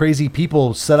crazy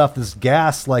people set off this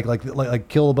gas, like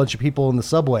kill a bunch of people in the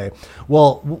subway.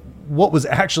 Well, what was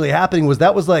actually happening was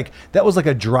that was like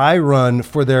a dry run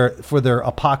for their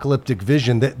apocalyptic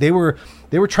vision. That they were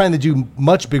trying to do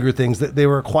much bigger things. That they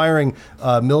were acquiring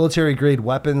military grade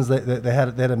weapons. They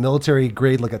had a military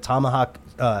grade, like a Tomahawk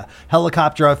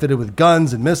helicopter outfitted with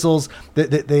guns and missiles.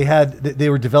 They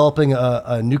were developing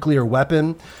a nuclear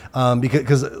weapon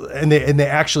because they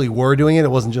actually were doing it.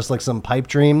 It wasn't just like some pipe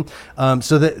dream.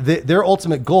 So that their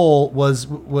ultimate goal was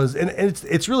and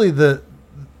it's really the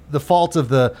fault of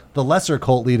the lesser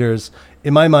cult leaders,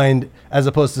 in my mind, as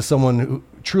opposed to someone who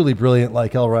truly brilliant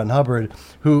like L. Ron Hubbard,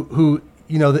 who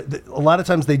a lot of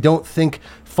times they don't think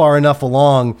far enough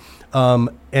along.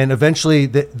 And eventually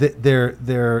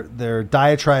their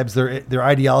diatribes, their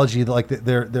ideology, like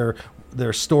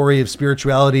their story of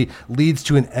spirituality leads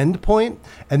to an end point.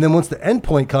 And then once the end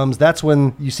point comes, that's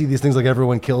when you see these things like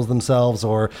everyone kills themselves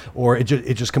or it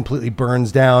just completely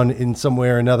burns down in some way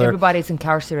or another. Everybody's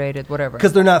incarcerated, whatever.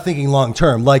 Because they're not thinking long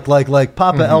term. Like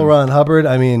Papa L. Ron Hubbard,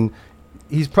 I mean,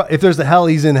 if there's a hell,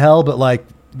 he's in hell, but like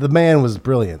the man was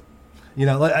brilliant.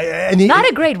 Not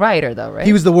a great writer, though, right?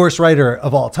 He was the worst writer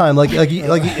of all time.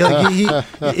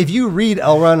 If you read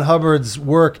L. Ron Hubbard's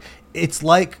work, it's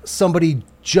like somebody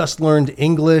just learned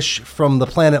English from the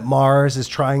planet Mars is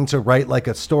trying to write like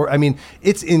a story. I mean,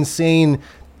 it's insane.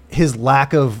 His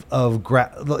lack of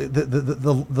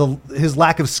his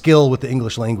lack of skill with the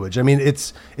English language. I mean,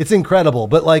 it's incredible.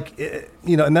 But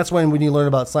and that's when you learn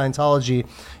about Scientology,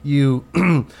 you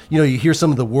you hear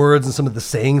some of the words and some of the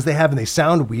sayings they have, and they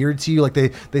sound weird to you. Like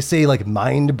they say like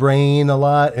mind brain a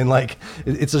lot, and like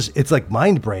it's like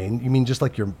mind brain. You mean just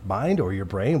like your mind or your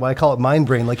brain? Why call it mind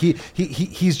brain? Like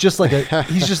he's just like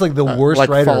the worst like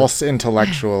writer. False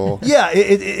intellectual. Yeah,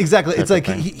 exactly. It's like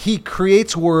he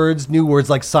creates words, new words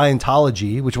like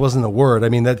Scientology, which wasn't a word. I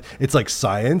mean that it's like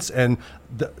science and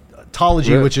the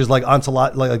ontology, which is like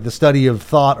like the study of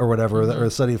thought or whatever, or the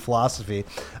study of philosophy.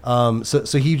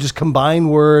 So he just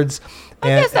combined words. I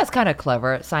guess that's kind of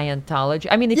clever, Scientology.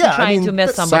 I mean, if you're trying to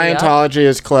mess somebody Scientology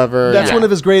is clever. That's one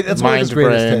of his great. That's one of his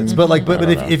greatest brain. hits.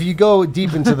 But if you go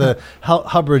deep into the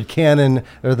Hubbard canon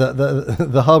or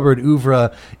the Hubbard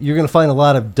oeuvre, you're going to find a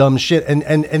lot of dumb shit.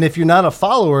 And if you're not a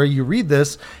follower, you read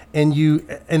this and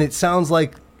it sounds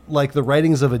like the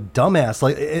writings of a dumbass.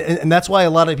 And that's why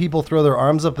a lot of people throw their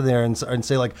arms up in there and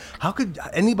say like, how could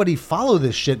anybody follow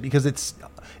this shit? Because it's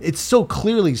so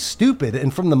clearly stupid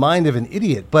and from the mind of an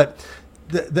idiot. But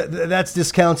that's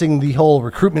discounting the whole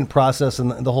recruitment process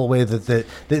and the whole way that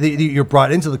you're brought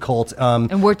into the cult.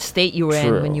 And what state you were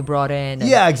in when you brought in.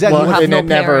 Yeah, exactly. Well,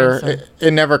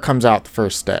 it never comes out the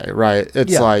first day, right?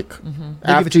 It's like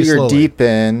after you're slowly. deep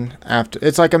in,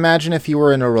 it's like imagine if you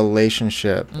were in a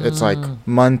relationship. It's like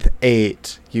month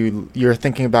 8. You're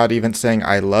thinking about even saying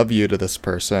I love you to this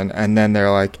person, and then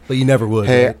they're like, but you never would.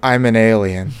 Hey, right? I'm an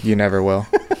alien. You never will.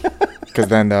 Because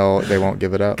then they won't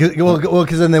give it up.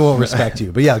 Because then they won't respect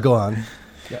you. But yeah, go on.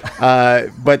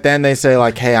 But then they say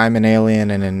like, hey, I'm an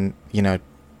alien, and in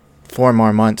 4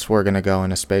 more months we're gonna go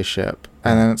in a spaceship.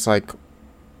 And then it's like,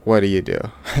 what do you do?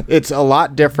 It's a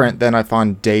lot different than if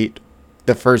on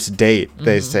the first date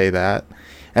they say that,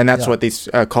 and that's what these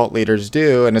cult leaders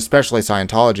do, and especially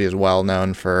Scientology is well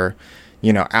known for,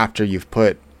 after you've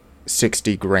put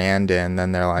 60 grand in,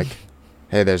 then they're like,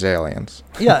 hey, there's aliens.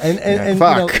 Yeah, and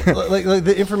fuck. Like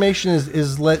the information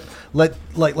is let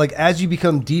as you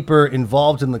become deeper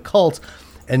involved in the cult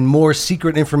and more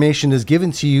secret information is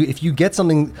given to you, if you get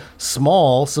something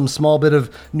small, some small bit of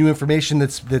new information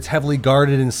that's heavily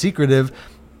guarded and secretive,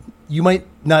 you might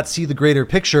not see the greater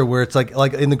picture where it's like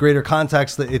in the greater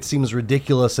context that it seems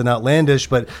ridiculous and outlandish,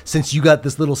 but since you got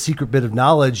this little secret bit of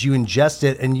knowledge, you ingest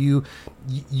it and you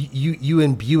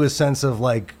imbue a sense of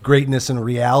like greatness and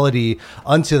reality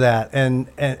unto that, and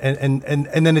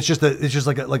then it's just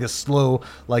like a slow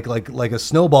like a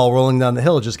snowball rolling down the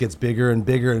hill. It just gets bigger and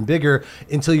bigger and bigger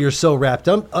until you're so wrapped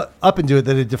up into it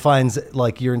that it defines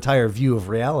like your entire view of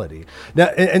reality. Now,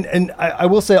 and I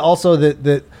will say also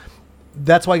that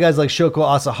that's why guys like Shoko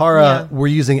Asahara were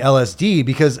using LSD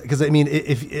because I mean,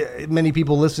 if many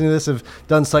people listening to this have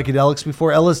done psychedelics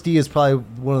before, LSD is probably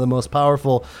one of the most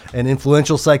powerful and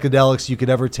influential psychedelics you could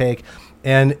ever take.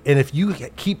 And if you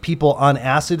keep people on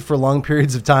acid for long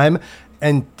periods of time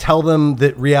and tell them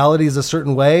that reality is a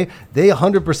certain way, they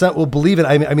 100% will believe it.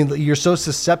 I mean, you're so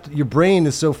susceptible. Your brain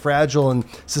is so fragile and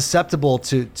susceptible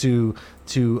to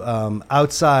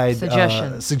outside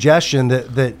suggestion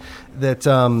that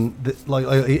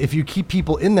if you keep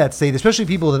people in that state, especially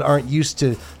people that aren't used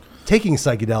to taking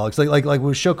psychedelics, like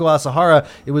with Shoko Asahara,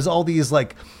 it was all these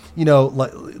like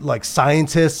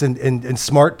scientists and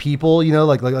smart people,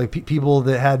 people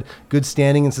that had good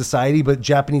standing in society, but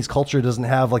Japanese culture doesn't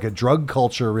have like a drug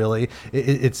culture really.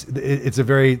 It's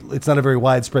not a very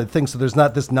widespread thing. So there's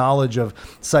not this knowledge of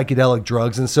psychedelic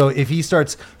drugs. And so if he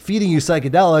starts feeding you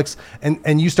psychedelics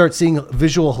and you start seeing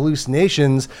visual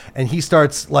hallucinations and he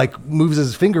starts like moves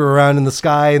his finger around in the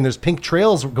sky and there's pink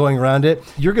trails going around it,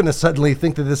 you're going to suddenly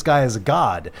think that this guy is a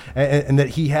god and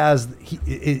that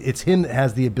it's him that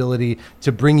has the ability ability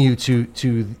to bring you to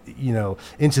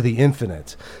into the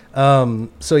infinite.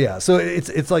 So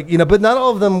it's like, but not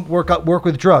all of them work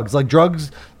with drugs. Like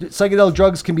psychedelic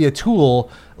drugs can be a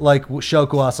tool, like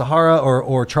Shoko Asahara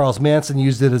or Charles Manson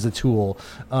used it as a tool.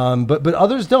 But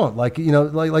others don't. Like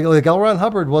L. Ron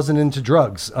Hubbard wasn't into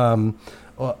drugs.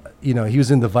 He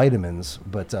was into vitamins,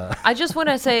 but I just want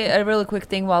to say a really quick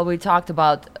thing while we talked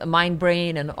about mind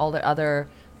brain and all the other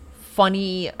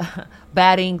funny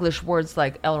bad English words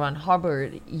like L. Ron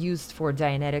Hubbard used for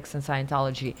Dianetics and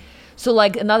Scientology. So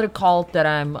like another cult that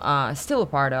I'm still a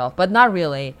part of, but not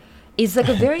really, is like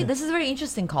this is a very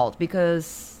interesting cult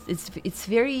because it's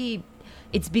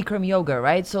Bikram yoga,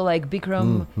 right? So like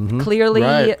Bikram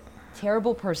clearly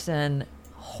terrible person,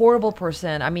 horrible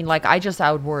person. I mean, like I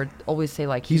would always say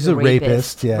like he's a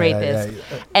rapist.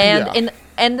 And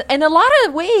in a lot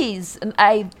of ways, and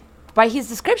by his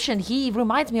description, he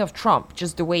reminds me of Trump,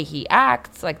 just the way he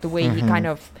acts, like the way he kind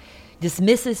of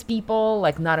dismisses people,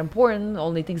 like not important,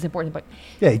 only things important. But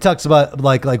he talks about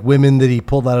like women that he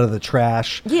pulled out of the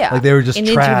trash. Yeah, like they were just in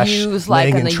trash, interviews,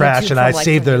 laying in trash, and I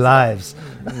saved their lives.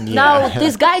 Now,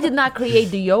 this guy did not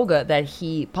create the yoga that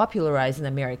he popularized in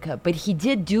America, but he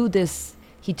did do this.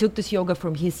 He took this yoga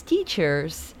from his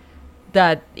teachers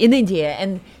that in India,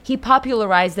 and he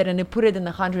popularized it and he put it in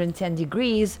 110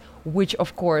 degrees, which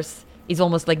of course is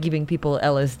almost like giving people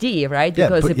LSD, right?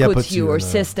 Because it puts your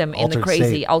system in a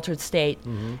crazy altered state.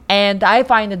 And I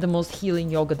find it the most healing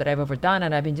yoga that I've ever done,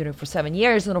 and I've been doing it for 7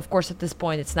 years. And of course, at this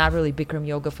point, it's not really Bikram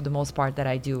yoga for the most part that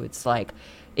I do. It's like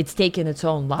it's taken its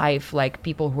own life. Like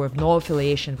people who have no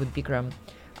affiliation with Bikram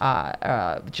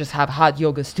just have hot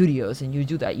yoga studios, and you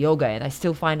do that yoga, and I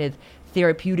still find it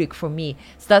therapeutic for me.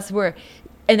 So that's where,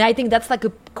 and I think that's like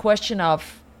a question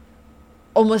of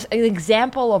almost an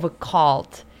example of a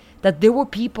cult, that there were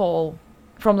people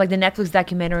from like the Netflix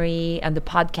documentary and the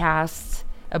podcasts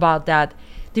about that.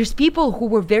 There's people who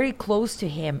were very close to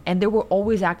him and they were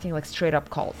always acting like straight up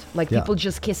cult, like people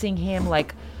just kissing him,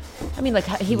 like, I mean, like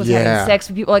he was having sex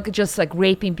with people, like just like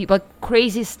raping people, like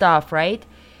crazy stuff, right?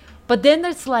 But then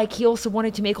it's like he also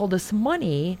wanted to make all this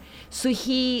money, so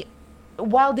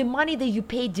while the money that you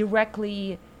paid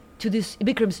directly to these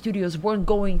Bikram studios weren't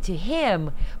going to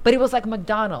him, but it was like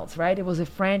McDonald's, right? It was a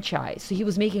franchise. So he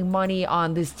was making money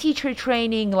on this teacher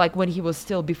training, like when he was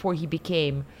still, before he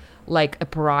became like a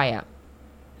pariah.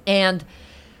 And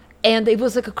it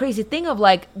was like a crazy thing of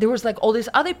like, there was like all these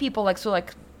other people, like, so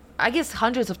like, I guess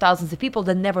hundreds of thousands of people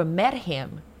that never met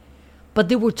him, but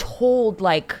they were told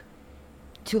like,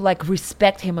 to like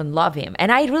respect him and love him.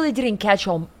 And I really didn't catch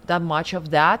all that much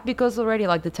of that because already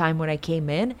like the time when I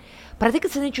came in. But I think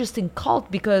it's an interesting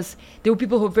cult because there were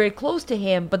people who were very close to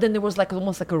him, but then there was like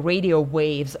almost like a radio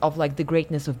waves of like the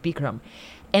greatness of Bikram.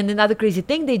 And another crazy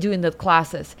thing they do in the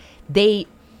classes, in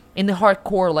the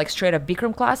hardcore like straight up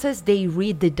Bikram classes, they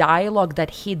read the dialogue that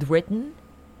he'd written,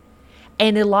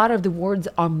 and a lot of the words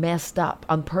are messed up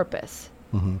on purpose.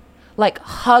 Like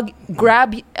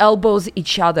grab elbows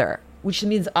each other, which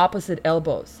means opposite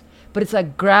elbows, but it's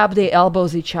like grab the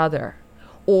elbows each other,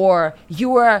 or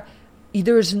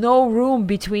there's no room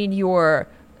between your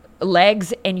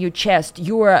legs and your chest.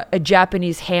 You are a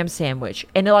Japanese ham sandwich.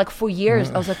 And then, like for years,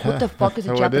 I was like, what the fuck is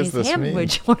a Japanese ham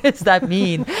sandwich? What does that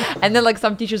mean? And then like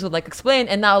some teachers would like explain,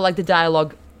 and now like the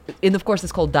dialogue, and of course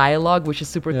it's called dialogue, which is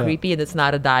super creepy, and it's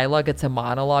not a dialogue, it's a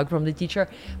monologue from the teacher,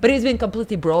 but it's been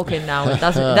completely broken now. It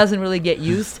doesn't really get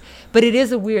used, but it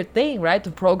is a weird thing, right,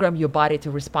 to program your body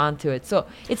to respond to it. So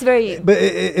it's very, but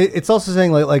it's also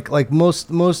saying like most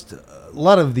a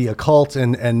lot of the occult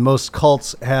and most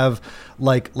cults have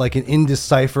like an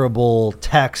indecipherable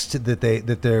text that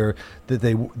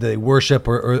they worship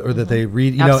or that they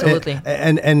read, Absolutely.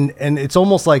 and it's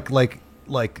almost like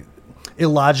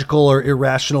illogical or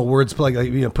irrational words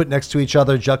put next to each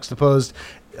other, juxtaposed.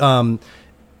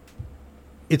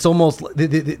 It's almost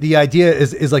the idea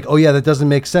is like, oh yeah, that doesn't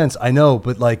make sense. I know,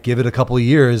 but like give it a couple of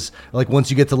years. Like once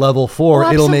you get to level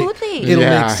 4, it'll make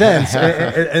sense.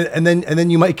 and then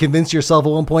you might convince yourself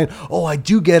at one point, oh, I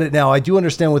do get it now. I do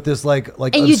understand what this like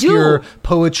obscure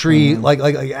poetry like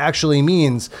actually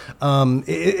means.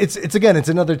 It's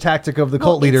another tactic of the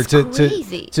cult leader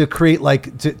to create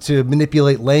to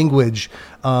manipulate language.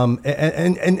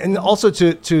 And also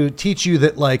to teach you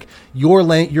that like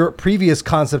your previous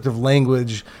concept of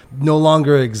language no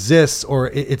longer exists,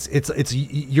 or it's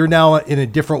you're now in a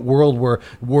different world where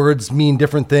words mean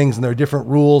different things and there are different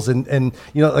rules, and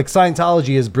like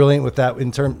Scientology is brilliant with that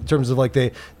in terms of like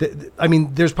I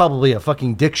mean there's probably a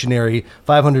fucking dictionary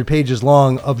 500 pages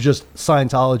long of just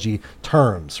Scientology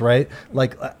terms, right?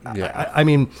 Like I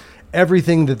mean.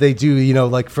 everything that they do, you know,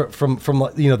 like from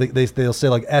you know, they'll say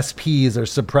like SPs are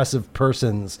suppressive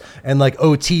persons, and like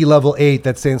OT level 8,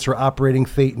 that stands for operating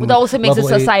Thetan. Well, that also makes a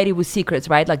level 8. society with secrets,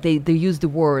 right? Like they use the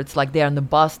words like they're on the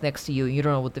bus next to you. You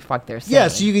don't know what the fuck they're saying. Yeah,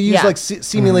 so you can use like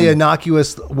seemingly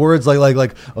innocuous words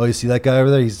like oh, you see that guy over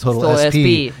there? He's total Still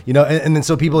SP. You know, and then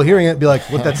so people hearing it be like,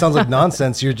 what? That sounds like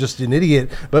nonsense. You're just an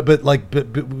idiot. But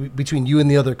between you and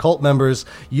the other cult members,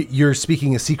 you're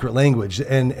speaking a secret language,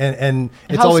 and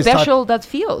it's how always special that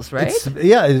feels, right?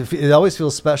 It always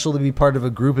feels special to be part of a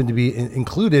group and to be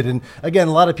included. And again,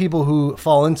 a lot of people who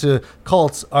fall into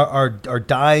cults are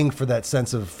dying for that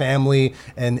sense of family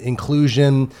and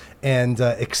inclusion and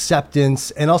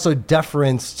acceptance, and also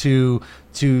deference to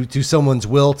someone's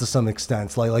will to some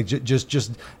extent,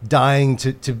 just dying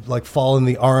to like fall in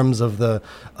the arms of the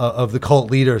cult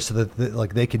leader so that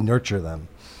like they can nurture them.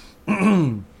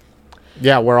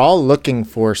 Yeah, we're all looking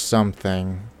for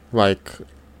something like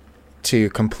to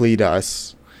complete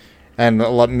us, and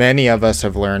many of us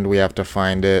have learned we have to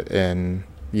find it, and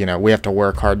you know, we have to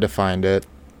work hard to find it.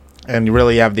 And you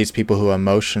really have these people who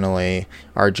emotionally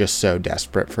are just so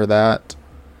desperate for that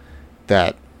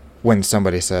when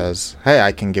somebody says, hey,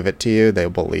 I can give it to you, they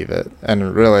believe it.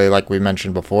 And really, like we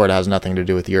mentioned before, it has nothing to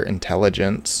do with your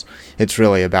intelligence. It's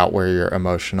really about where your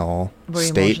emotional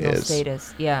state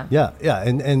is. Yeah. Yeah, yeah.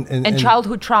 And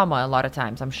childhood trauma a lot of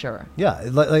times, I'm sure. Yeah,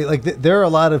 like there are a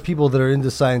lot of people that are into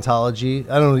Scientology.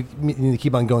 I don't need to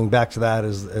keep on going back to that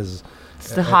as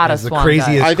it's the hottest the one.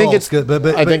 Craziest I think cults, it's but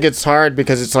I think it's hard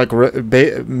because it's like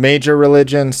major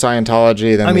religion,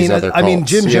 Scientology, then these other cults.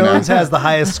 Jim Jones has the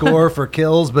highest score for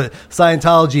kills, but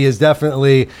Scientology is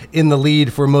definitely in the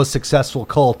lead for most successful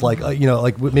cult. Like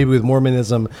like maybe with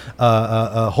Mormonism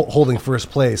holding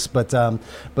first place, but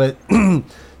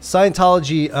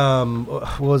Scientology.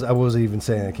 What was I even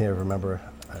saying? I can't remember.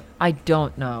 I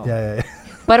don't know. Yeah.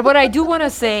 But what I do want to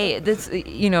say, this,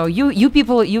 you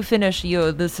people, you finish,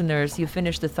 your listeners, you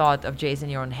finish the thought of Jason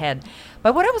in your own head.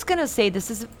 But what I was going to say, this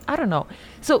is, I don't know.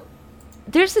 So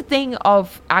there's the thing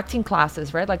of acting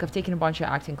classes, right? Like I've taken a bunch of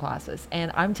acting classes,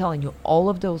 and I'm telling you, all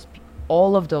of those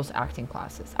acting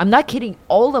classes, I'm not kidding,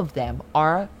 all of them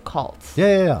are cults.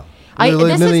 Yeah.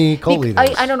 Many cult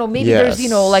leaders. I don't know, maybe there's,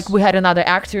 like we had another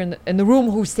actor in the room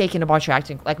who's taken a bunch of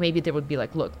acting, like maybe they would be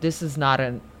like, look, this is not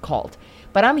a cult.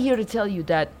 But I'm here to tell you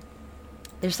that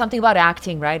there's something about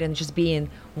acting, right? And just being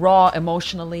raw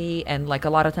emotionally, and like a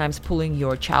lot of times pulling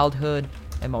your childhood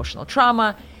emotional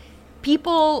trauma.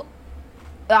 People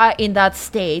are in that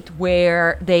state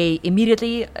where they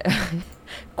immediately,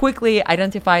 quickly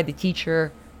identify the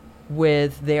teacher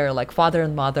with their like father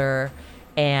and mother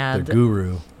and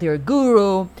their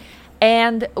guru.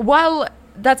 And while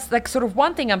that's like sort of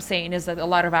one thing I'm saying is that a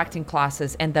lot of acting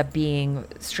classes end up being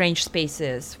strange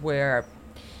spaces where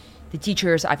the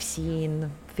teachers, I've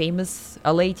seen famous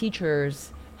LA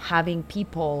teachers having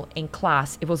people in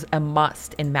class, it was a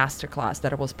must in master class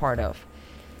that I was part of,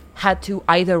 had to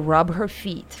either rub her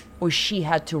feet or she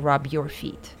had to rub your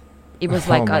feet. It was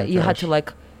like you had to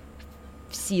like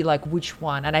see like which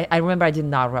one. And I remember I did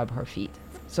not rub her feet.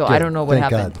 So I don't know what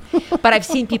happened. But I've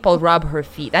seen people rub her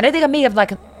feet. And I think I may have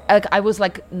like I was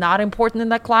like not important in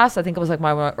that class. I think it was like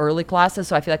my early classes,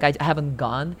 so I feel like I haven't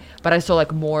gone. But I saw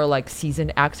like more like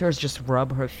seasoned actors just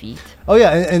rub her feet. Oh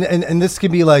yeah, and this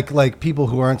could be like people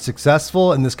who aren't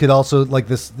successful, and this could also like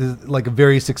this like a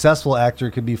very successful actor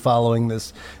could be following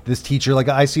this teacher. Like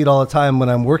I see it all the time when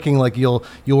I'm working. Like you'll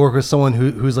work with someone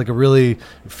who's like a really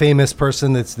famous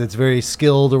person that's very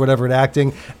skilled or whatever at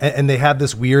acting, and they have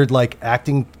this weird like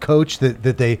acting coach that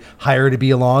they hire to be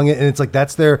along, and it's like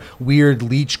that's their weird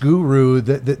leech guru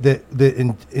that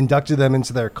inducted them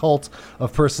into their cult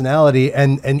of personality,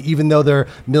 and even though they're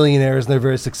millionaires and they're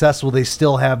very successful, they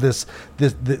still have this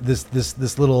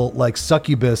little like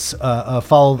succubus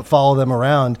follow them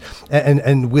around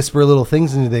and whisper little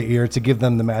things into their ear to give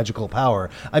them the magical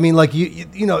power. I mean, like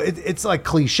you know, it's like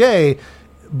cliche.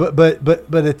 But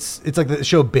it's like the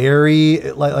show Barry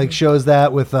like shows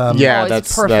that with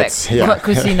that's perfect.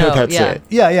 Because you know, that's it.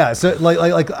 Yeah. So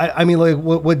I mean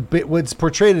what's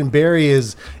portrayed in Barry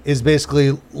is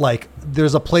basically like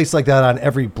there's a place like that on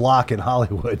every block in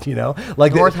Hollywood, you know,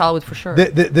 like North Hollywood for sure.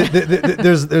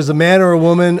 There's a man or a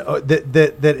woman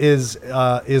that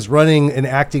is running an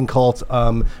acting cult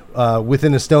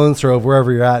within a stone's throw of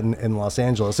wherever you're at in Los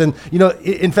Angeles. And you know,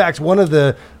 in fact, one of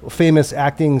the famous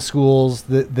acting schools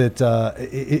that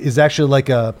is actually like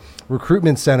a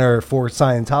recruitment center for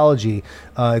Scientology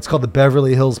It's called the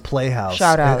Beverly Hills Playhouse.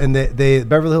 Shout out. And they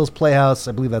Beverly Hills Playhouse,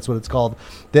 I believe that's what it's called.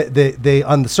 They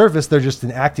on the surface, they're just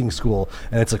an acting school.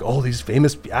 And it's like, oh, these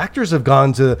famous actors have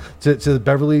gone to the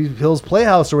Beverly Hills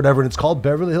Playhouse or whatever. And it's called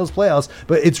Beverly Hills Playhouse.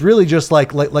 But it's really just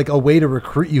like a way to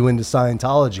recruit you into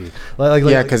Scientology.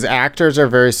 Yeah, because actors are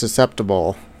very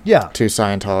susceptible yeah. to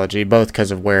Scientology, both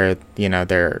because of where,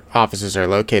 their offices are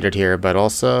located here, but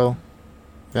also...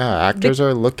 Yeah, actors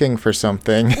are looking for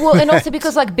something. Well, and also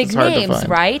because big It's hard to names, find.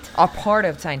 right, are part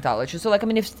of Scientology. So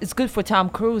if it's good for Tom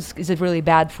Cruise, is it really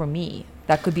bad for me?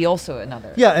 That could be also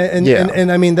another. Yeah,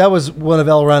 and I mean, that was one of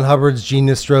L. Ron Hubbard's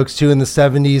genius strokes too in the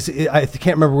 70s. I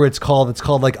can't remember what it's called. It's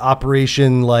called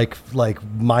Operation like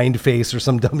Mind Face or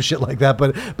some dumb shit like that.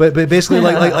 But basically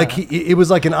it was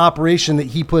like an operation that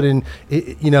he put in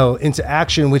into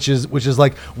action, which is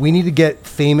like, we need to get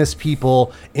famous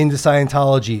people into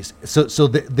Scientology so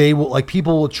that they will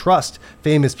people will trust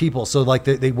famous people. So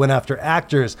they went after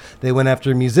actors, they went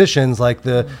after musicians, like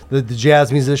the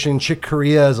jazz musician Chick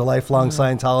Corea is a lifelong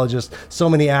Scientologist. So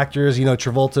many actors,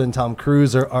 Travolta and Tom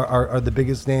Cruise are the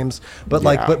biggest names, but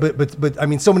but I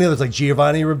mean, so many others like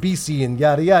Giovanni Ribisi and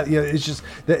yada yada. It's just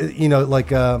that,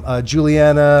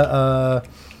 Juliana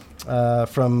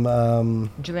from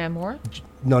Julianne Moore.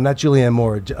 No, not Julianne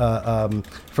Moore.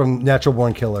 From Natural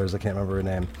Born Killers. I can't remember her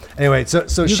name. Anyway, so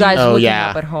You she, guys looking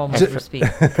yeah. up at home as we speak.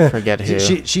 Forget who.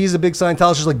 she's a big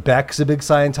Scientologist. Like Beck's a big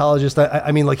Scientologist.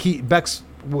 I mean, Beck's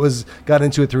got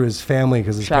into it through his family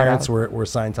because his Shout parents out. were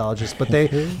Scientologists, but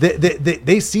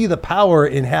they see the power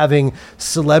in having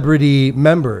celebrity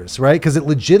members, right? Because it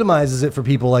legitimizes it for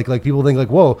people. Like people think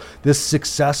whoa, this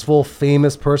successful,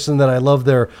 famous person that I love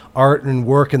their art and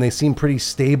work, and they seem pretty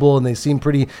stable and they seem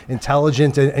pretty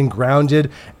intelligent and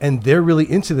grounded, and they're really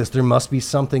into this. There must be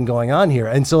something going on here.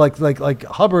 And so like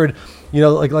Hubbard,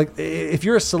 if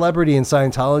you're a celebrity in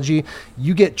Scientology,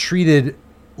 you get treated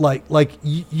like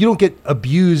you don't get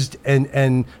abused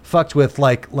and fucked with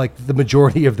like the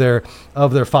majority of their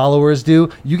followers do.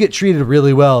 You get treated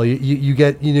really well. You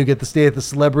get to stay at the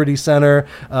Celebrity Center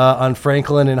on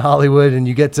Franklin in Hollywood, and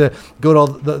you get to go to all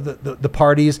the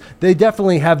parties. They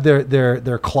definitely have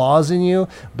their claws in you,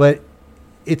 but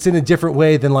it's in a different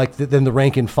way than the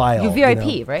rank and file. You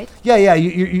VIP, right? Yeah.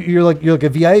 You're like a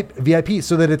VIP,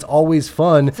 so that it's always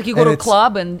fun. It's like you go to a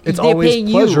club and it's they're always paying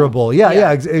you. pleasurable. Yeah,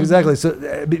 Mm-hmm. exactly.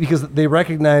 So because they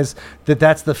recognize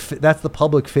that's the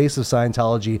public face of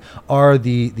Scientology are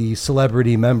the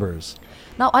celebrity members.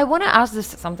 Now, I want to ask this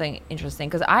something interesting,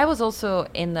 because I was also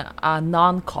in a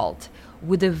non-cult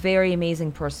with a very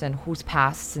amazing person who's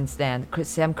passed since then,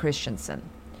 Sam Christensen.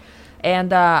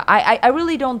 And I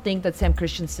really don't think that Sam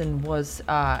Christensen was...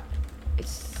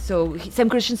 Sam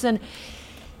Christensen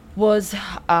was...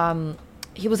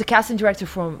 he was a casting director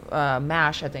for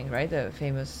MASH, I think, right? The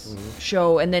famous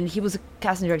show. And then he was a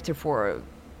casting director for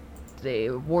the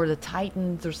War of the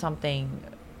Titans or something.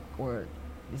 Or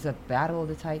is that Battle of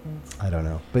the Titans? I don't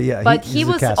know. But yeah, But he's he a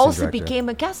was casting also director. became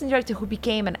a casting director who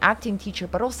became an acting teacher,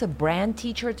 but also brand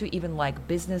teacher to even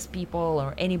business people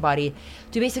or anybody,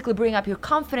 to basically bring up your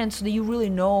confidence so that you really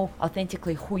know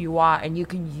authentically who you are and you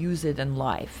can use it in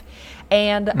life.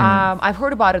 And I've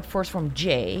heard about it first from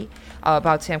Jay,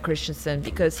 about Sam Christensen,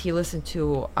 because he listened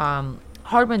to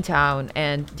Harmontown,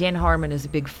 and Dan Harmon is a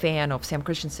big fan of Sam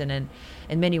Christensen, and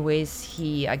in many ways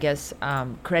he, I guess,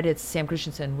 credits Sam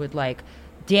Christensen with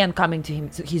Dan coming to him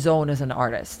to his own as an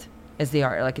artist, as the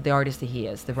artist that he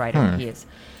is, the writer that he is.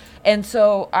 And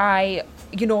so I,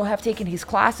 have taken his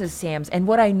classes, Sam's, and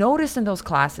what I noticed in those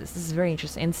classes, this is very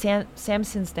interesting, and Sam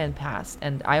since then passed,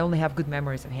 and I only have good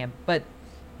memories of him, but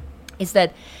is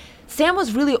that Sam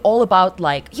was really all about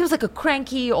he was a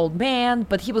cranky old man,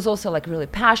 but he was also really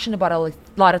passionate about a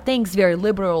lot of things, very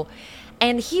liberal,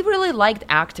 and he really liked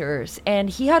actors,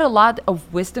 and he had a lot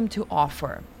of wisdom to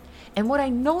offer. And what I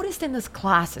noticed in his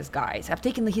classes, guys, I've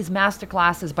taken his master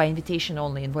classes by invitation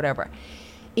only and whatever,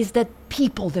 is that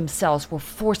people themselves were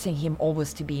forcing him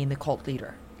always to be in the cult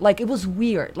leader. It was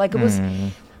weird. It was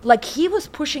he was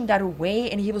pushing that away,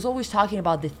 and he was always talking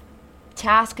about the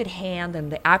task at hand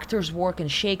and the actor's work and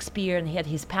Shakespeare, and he had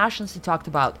his passions he talked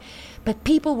about. But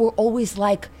people were always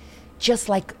just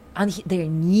on their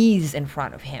knees in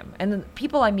front of him. And then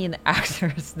people, I mean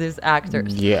actors, these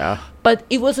actors. Yeah. But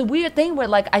it was a weird thing where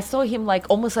I saw him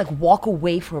almost walk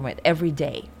away from it every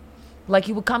day.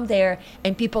 He would come there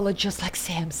and people are just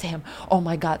Sam, oh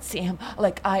my God, Sam,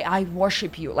 I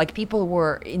worship you. People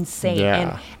were insane.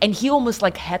 Yeah. And he almost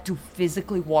had to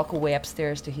physically walk away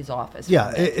upstairs to his office. Yeah,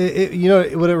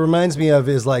 what it reminds me of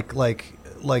is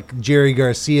like Jerry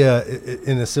Garcia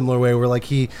in a similar way, where like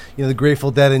he, you know, the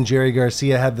Grateful Dead and Jerry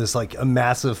Garcia had this like a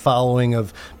massive following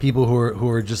of people who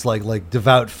are just like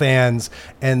devout fans,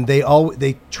 and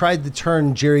they tried to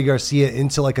turn Jerry Garcia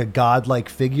into like a godlike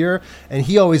figure, and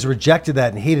he always rejected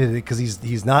that and hated it because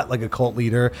he's not like a cult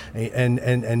leader, and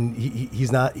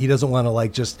he doesn't want to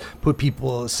like just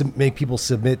make people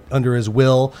submit under his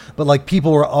will, but like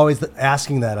people were always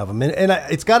asking that of him, and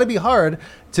it's got to be hard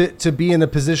to be in a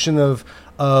position of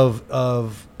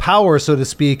power, so to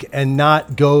speak, and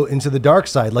not go into the dark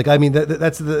side. Like, I mean,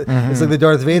 that's the it's like the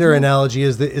Darth Vader analogy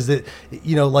is that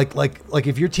you know, like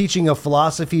if you're teaching a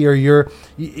philosophy, or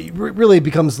it really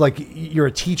becomes like you're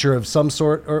a teacher of some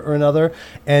sort or another,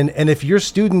 and if your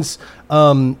students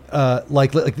like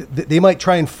they might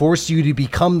try and force you to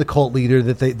become the cult leader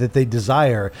that they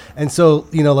desire, and so,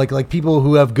 you know, like people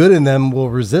who have good in them will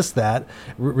resist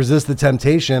the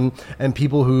temptation, and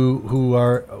people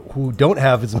who don't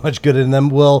have as much good in them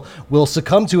will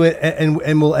succumb to it,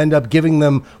 and will end up giving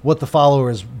them what the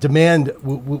followers demand,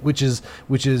 which is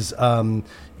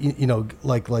you know,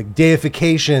 like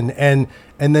deification, and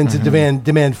then to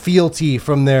demand fealty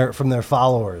from their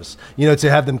followers, you know, to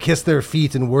have them kiss their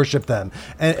feet and worship them,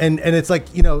 and it's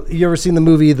like, you know, you ever seen the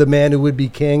movie The Man Who Would Be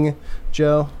King,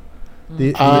 Joe?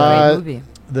 Great movie.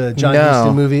 The John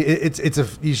Huston movie.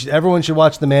 Everyone should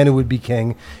watch The Man Who Would Be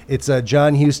King. It's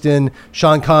John Huston,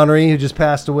 Sean Connery, who just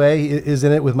passed away, is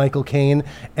in it with Michael Caine,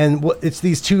 and it's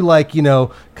these two, like, you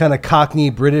know, kind of Cockney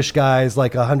British guys,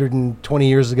 like 120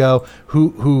 years ago,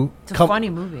 who it's a funny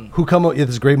movie. This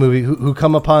is a great movie. Who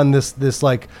come upon this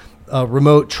like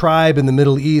remote tribe in the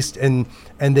Middle East, and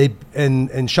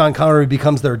Sean Connery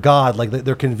becomes their god. Like,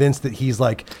 they're convinced that he's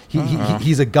like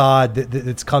he's a god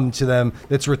that's come to them,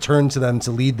 that's returned to them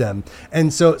to lead them.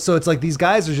 And so it's like these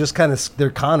guys are just kind of, they're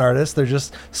con artists, they're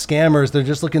just scammers, they're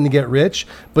just looking to get rich.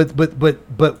 But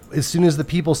as soon as the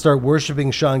people start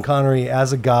worshiping Sean Connery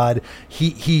as a god,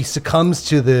 he succumbs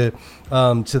to the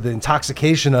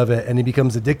intoxication of it, and he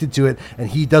becomes addicted to it, and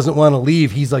he doesn't want to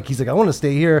leave. He's like, I want to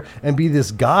stay here and be this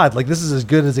god. Like, this is as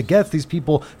good as it gets. These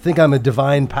people think I'm a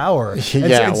divine power.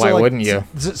 Why wouldn't you?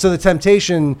 So the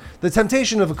temptation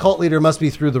of a cult leader must be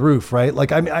through the roof, right?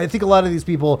 Like, I think a lot of these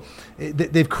people,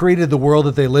 they've created the world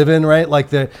that they live in, right?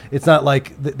 Like, it's not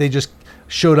like they just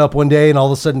showed up one day and all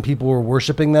of a sudden people were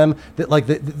worshiping them. That like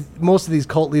most of these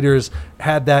cult leaders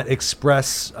had that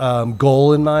express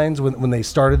goal in mind when they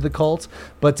started the cult.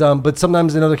 But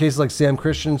sometimes in other cases, like Sam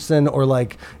Christensen or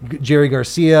like Jerry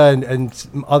Garcia and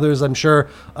others, I'm sure,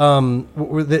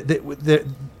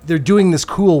 they're doing this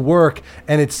cool work,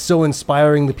 and it's so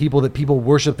inspiring to people that people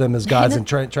worship them as gods and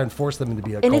try and force them to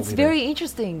be a cult leader. And it's very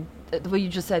interesting what you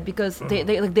just said, because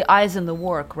they like the eyes in the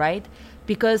work, right?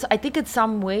 Because I think in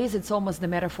some ways it's almost the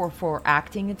metaphor for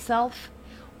acting itself,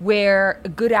 where a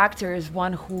good actor is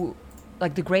one who,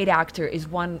 like the great actor, is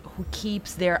one who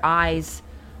keeps their eyes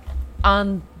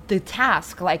on the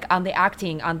task, like on the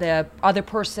acting, on the other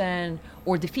person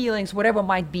or the feelings, whatever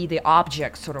might be the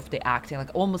object, sort of the acting, like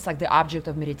almost like the object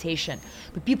of meditation.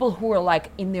 But people who are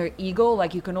like in their ego,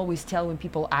 like you can always tell when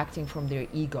people acting from their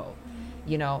ego.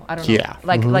 You know, I don't know. Yeah.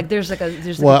 Like there's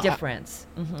a difference.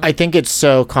 I think it's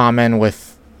so common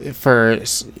it's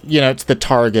the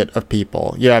target of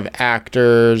people. You have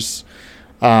actors,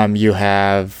 you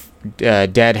have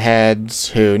deadheads,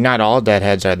 who, not all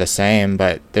deadheads are the same,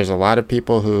 but there's a lot of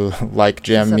people who like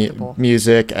jam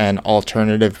music and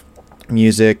alternative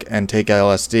music and take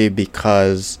LSD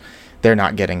because they're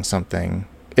not getting something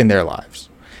in their lives.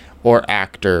 Or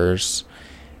actors,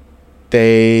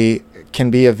 they can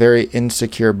be a very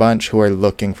insecure bunch who are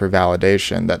looking for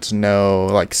validation. That's no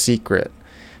like secret.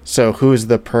 So who's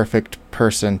the perfect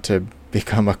person to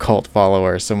become a cult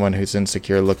follower? Someone who's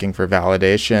insecure, looking for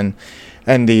validation.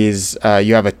 And these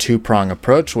you have a two-prong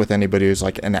approach with anybody who's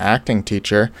like an acting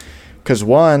teacher, because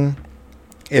one,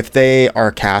 if they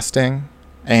are casting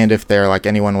and if they're like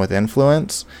anyone with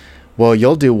influence, well,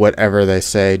 you'll do whatever they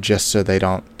say just so they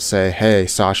don't say, hey,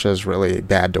 Sasha's really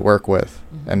bad to work with,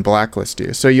 and blacklist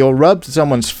you. So you'll rub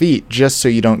someone's feet just so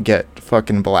you don't get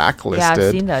fucking blacklisted. Yeah,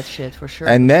 I've seen that shit for sure.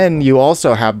 And then you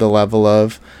also have the level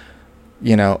of,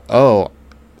 you know, oh,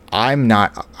 I'm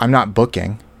not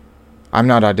booking, I'm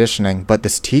not auditioning, but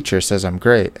this teacher says I'm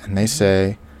great, and they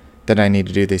say that I need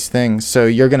to do these things. So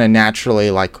you're going to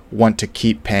naturally like want to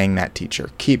keep paying that teacher,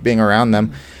 keep being around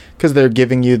them, because they're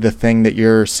giving you the thing that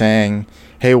you're saying,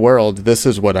 hey world, this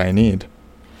is what I need.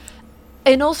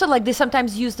 And also, like, they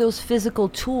sometimes use those physical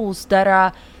tools that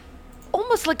are almost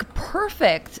almost like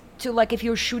perfect to like if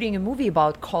you're shooting a movie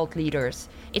about cult leaders.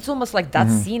 It's almost like that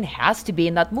scene has to be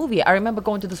in that movie. I remember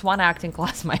going to this one acting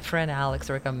class. My friend Alex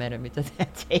recommended me to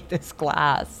take this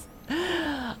class.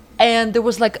 And there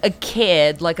was like a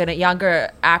kid, like a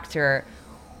younger actor,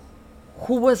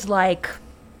 who was like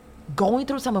going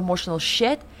through some emotional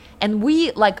shit. And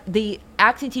we, like, the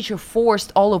acting teacher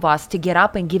forced all of us to get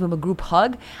up and give him a group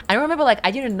hug. I remember, like,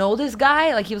 I didn't know this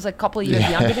guy. Like, he was like a couple of years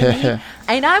younger than me.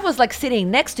 And I was, like,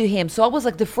 sitting next to him. So I was,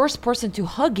 like, the first person to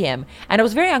hug him. And I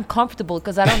was very uncomfortable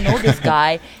because I don't know this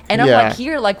guy. And I'm, like,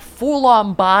 here, like,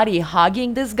 full-on body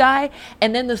hugging this guy.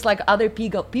 And then there's, like, other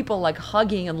people, like,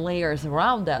 hugging in layers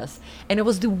around us. And it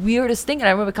was the weirdest thing. And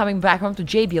I remember coming back home to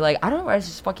JB, like, I don't know, I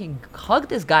just fucking hugged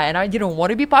this guy. And I didn't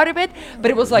want to be part of it. But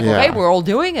it was like, okay, we're all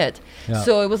doing it. Yeah.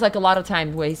 So it was like a lot of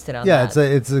time wasted on that. Yeah,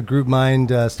 it's a group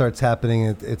mind starts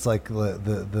happening. It's like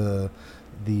the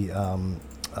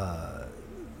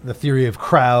theory of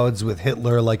crowds with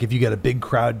Hitler. Like if you get a big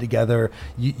crowd together,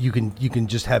 you can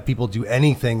just have people do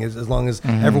anything as long as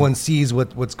everyone sees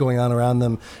what's going on around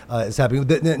them is happening.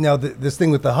 Now this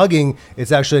thing with the hugging,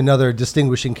 it's actually another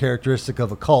distinguishing characteristic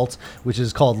of a cult, which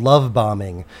is called love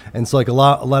bombing. And so like a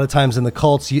lot of times in the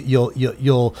cults,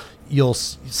 you'll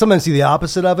sometimes see the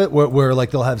opposite of it, where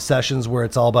like they'll have sessions where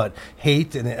it's all about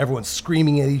hate and everyone's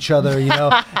screaming at each other, you know,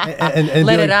 and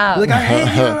let it out. Like, I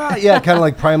hate you. Yeah, kind of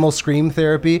like primal scream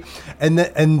therapy, and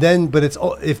then, but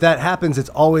if that happens, it's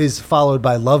always followed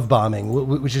by love bombing,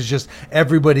 which is just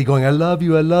everybody going, I love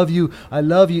you, I love you, I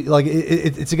love you. Like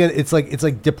it's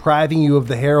like depriving you of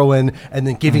the heroin and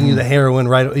then giving you the heroin,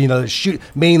 right? You know,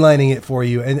 mainlining it for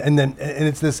you, and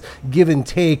it's this give and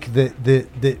take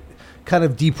that kind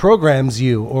of deprograms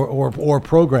you or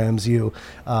programs you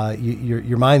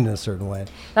your mind in a certain way.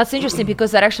 That's interesting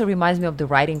because that actually reminds me of the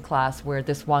writing class where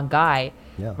this one guy,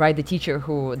 right, the teacher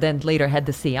who then later had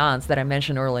the seance that I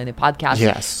mentioned earlier in the podcast.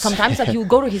 Yes. Sometimes like you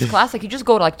go to his class, like you just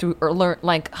go to like to learn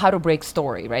like how to break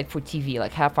story, right, for TV,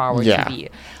 like half-hour TV.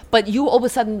 But you all of a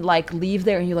sudden like leave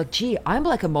there and you're like, gee, I'm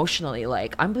like emotionally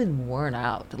like I'm been worn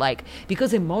out, like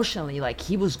because emotionally like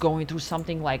he was going through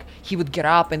something. Like he would get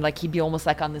up and like he'd be almost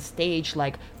like on the stage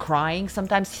like crying.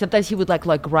 Sometimes he would like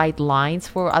write lines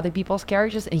for other people's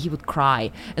characters and he would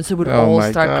cry, and so we would all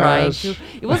start crying too.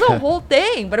 It was a whole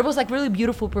thing, but it was like really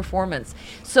beautiful performance.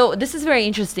 So this is very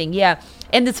interesting, and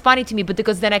it's funny to me, but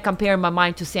because then I compare my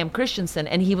mind to Sam Christensen,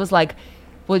 and he was like,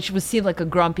 which would seem like a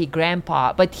grumpy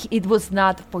grandpa, but it was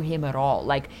not for him at all.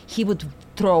 Like he would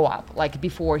throw up like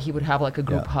before he would have like a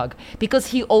group hug, because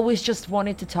he always just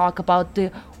wanted to talk about the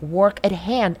work at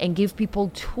hand and give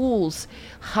people tools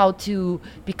how to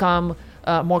become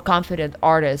more confident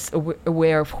artists,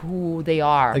 aware of who they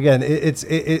are. Again,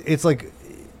 it's like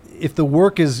if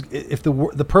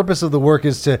the purpose of the work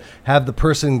is to have the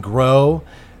person grow,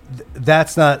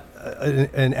 that's not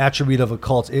an attribute of a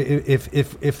cult.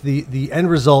 If the end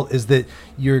result is that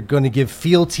you're going to give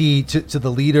fealty to the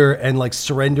leader and like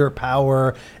surrender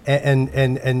power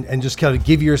and just kind of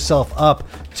give yourself up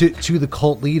to the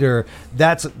cult leader,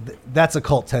 that's a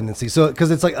cult tendency. So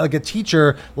because it's like a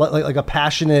teacher, like a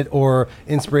passionate or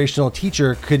inspirational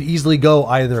teacher could easily go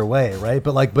either way, right?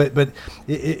 But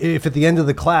if at the end of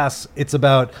the class it's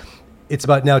about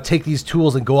now take these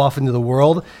tools and go off into the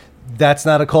world, that's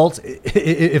not a cult.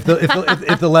 If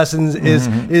the lesson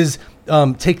is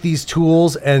take these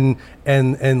tools and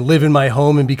live in my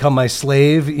home and become my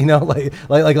slave, you know,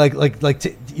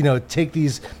 take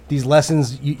these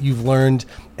lessons you've learned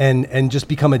and just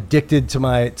become addicted to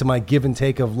my give and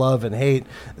take of love and hate,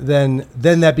 then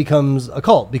that becomes a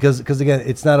cult, because again,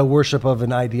 it's not a worship of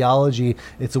an ideology,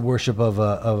 it's a worship of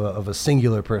a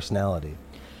singular personality.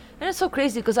 And it's so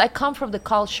crazy because I come from the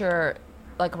culture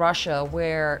like Russia,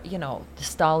 where, you know,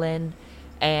 Stalin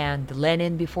and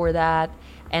Lenin before that,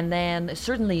 and then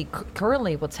certainly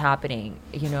currently what's happening,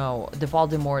 you know, the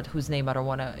Voldemort, whose name I don't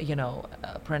want to,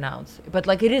 pronounce, but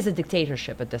like it is a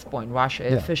dictatorship at this point.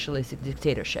 Russia officially is a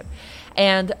dictatorship.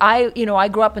 And I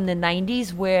grew up in the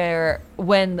 90s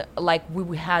when like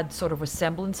we had sort of a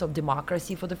semblance of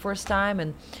democracy for the first time,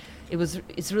 and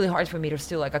it's really hard for me to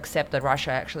still like accept that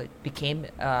Russia actually became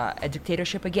a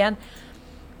dictatorship again.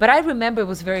 But I remember it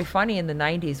was very funny in the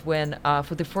 90s when,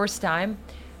 for the first time,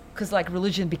 because like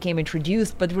religion became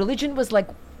introduced, but religion was like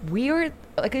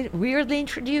weirdly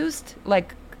introduced,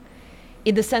 like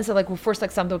in the sense that like first like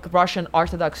some of the Russian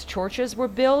Orthodox churches were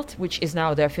built, which is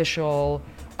now the official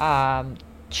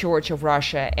church of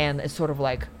Russia, and it's sort of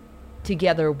like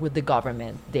together with the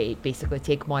government, they basically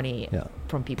take money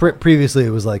from people. Previously,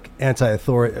 it was like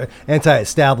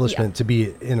anti-establishment to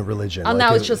be in a religion. And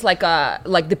now it's just like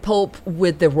the Pope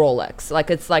with the Rolex. Like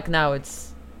it's like now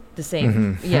it's the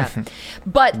same. Yeah,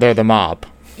 but They're the mob.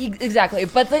 Exactly.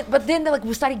 But then like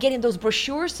we started getting those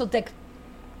brochures, so like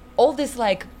all this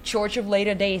like Church of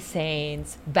Latter-day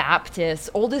Saints, Baptists,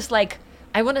 all this like,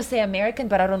 I want to say American,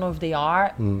 but I don't know if they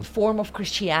are, form of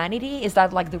Christianity. Is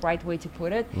that like the right way to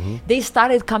put it? They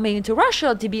started coming into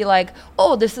Russia to be like,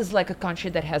 oh, this is like a country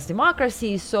that has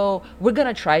democracy, so we're going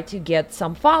to try to get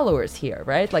some followers here,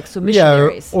 right? Like, so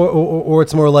missionaries. Yeah, or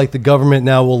it's more like the government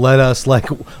now will let us like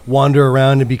wander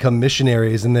around and become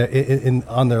missionaries in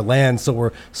on their land, so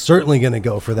we're certainly going to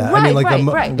go for that. I mean, like the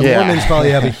Mormons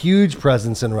probably have a huge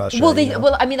presence in Russia.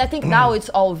 Well, I mean, I think now it's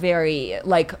all very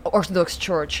like Orthodox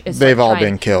Church is They've like all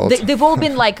been killed. They've all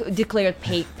been like declared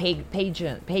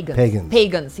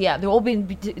pagans. Yeah, they've all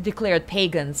been declared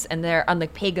pagans, and they're on the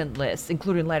pagan list,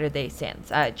 including Latter-day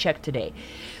Saints. I checked today.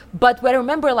 But what I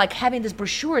remember like having these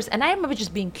brochures, and I remember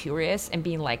just being curious and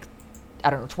being like,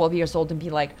 I don't know, 12 years old, and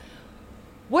being like,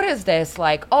 what is this?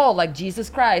 Like, oh, like Jesus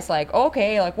Christ, like,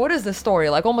 okay, like, what is the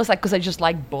story? Like, almost like, because I just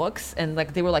like books, and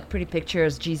like they were like pretty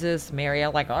pictures, Jesus, Mary.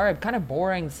 I'm like, all right, kind of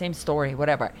boring, same story,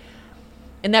 whatever.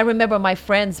 And I remember my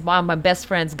friend's mom, my best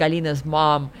friend's Galina's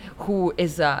mom, who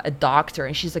is a doctor,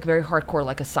 and she's like very hardcore,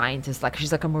 like a scientist, like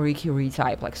she's like a Marie Curie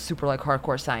type, like super like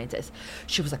hardcore scientist.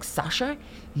 She was like, Sasha,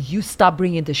 you stop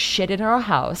bringing the shit in our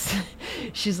house.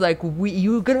 She's like,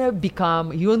 you and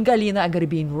Galina are gonna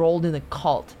be enrolled in a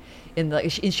cult.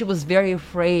 And she was very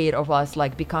afraid of us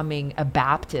like becoming a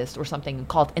Baptist or something in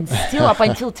cult. And still up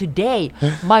until today,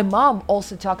 my mom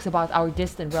also talks about our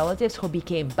distant relatives who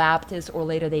became Baptists or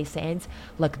Latter-day Saints,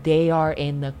 like they are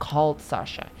in the cult,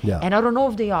 Sasha. Yeah. And I don't know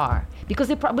if they are, because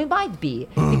they probably might be,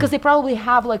 because they probably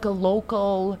have like a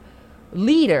local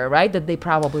leader, right, that they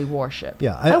probably worship.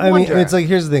 Yeah, I mean, it's like,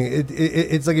 here's the thing.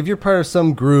 It's like if you're part of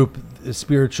some group, a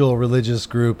spiritual, religious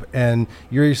group, and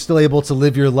you're still able to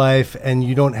live your life, and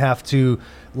you don't have to,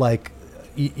 like,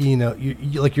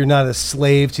 you're not a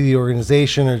slave to the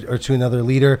organization or to another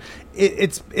leader.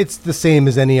 It's the same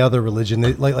as any other religion.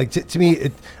 To me,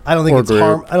 I don't think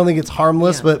I don't think it's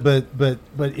harmless. Yeah. But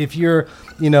if you're,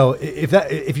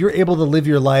 if you're able to live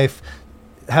your life,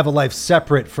 have a life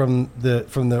separate from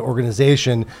the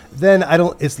organization, then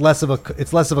it's less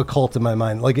of a cult in my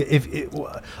mind. Like if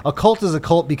a cult is a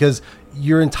cult because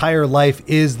your entire life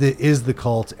is the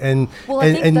cult, and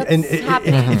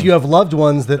if you have loved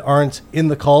ones that aren't in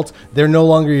the cult, they're no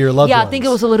longer your loved ones. Yeah, I think it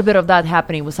was a little bit of that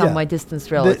happening with some of my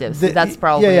distant relatives. That's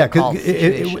probably a cult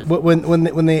situation.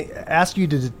 When they ask you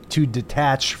to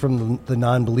detach from the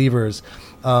non-believers,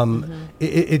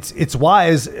 it's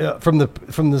wise from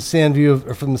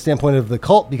the standpoint of the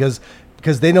cult, because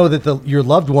they know that your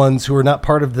loved ones who are not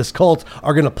part of this cult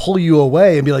are going to pull you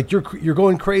away and be like, you're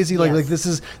going crazy, like this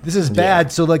is bad. Yeah.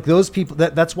 So like those people,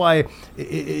 that's why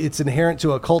it's inherent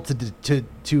to a cult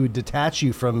to detach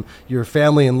you from your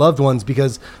family and loved ones,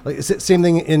 because like same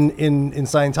thing in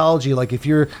Scientology. Like if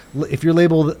you're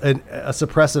labeled a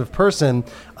suppressive person,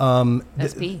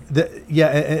 SP.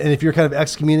 And if you're kind of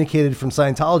excommunicated from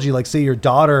Scientology, like say your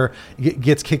daughter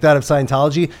gets kicked out of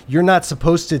Scientology, you're not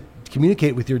supposed to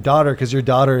communicate with your daughter, because your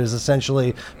daughter is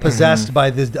essentially possessed by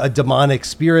a demonic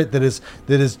spirit that is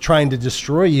trying to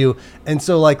destroy you. And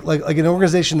so like an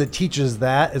organization that teaches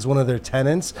that as one of their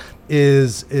tenets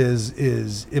is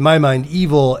in my mind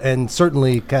evil, and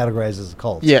certainly categorized as a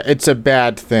cult. Yeah, it's a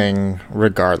bad thing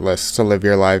regardless to live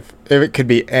your life. If it could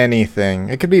be anything.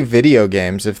 It could be video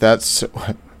games, if that's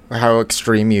how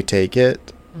extreme you take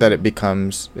it, that it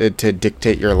becomes to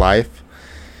dictate your life.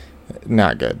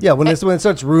 Not good. Yeah, when it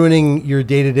starts ruining your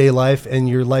day-to-day life and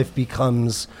your life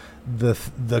becomes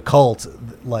the cult,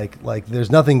 like there's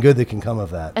nothing good that can come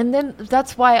of that. And then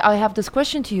that's why I have this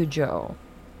question to you, Joe.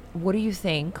 What do you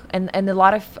think? And a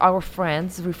lot of our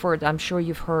friends I'm sure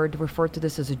you've heard refer to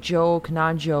this as a joke,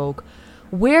 non-joke.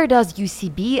 Where does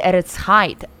UCB at its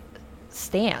height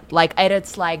stand? Like at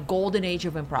its like golden age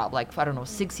of improv, like I don't know,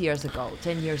 6 years ago,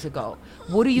 10 years ago.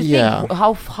 What do you think?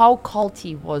 How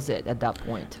culty was it at that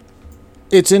point?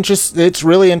 It's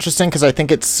really interesting, because I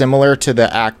think it's similar to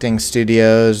the acting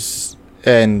studios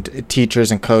and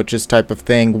teachers and coaches type of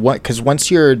thing. Because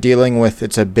once you're dealing with,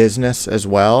 it's a business as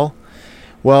well,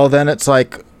 then it's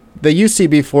like the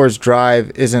UCB4's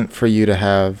drive isn't for you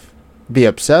to be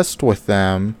obsessed with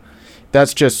them.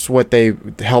 That's just what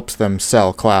helps them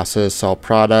sell classes, sell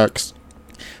products.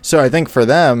 So I think for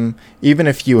them, even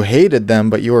if you hated them,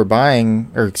 but you were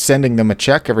buying or sending them a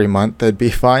check every month, they'd be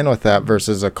fine with that,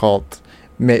 versus a cult.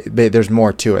 There's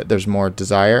more to it. There's more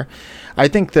desire. I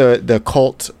think the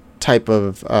cult type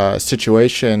of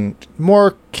situation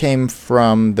more came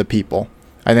from the people.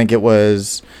 I think it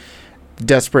was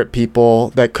desperate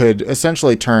people that could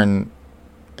essentially turn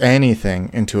anything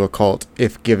into a cult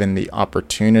if given the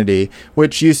opportunity,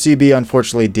 which UCB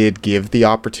unfortunately did give the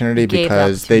opportunity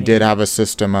because they did have a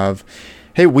system of,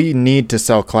 hey, we need to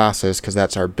sell classes because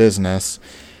that's our business.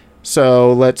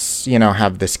 So let's,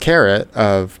 have this carrot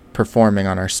of performing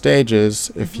on our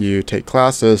stages if you take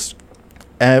classes,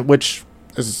 which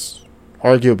is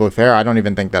arguably fair. I don't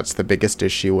even think that's the biggest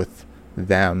issue with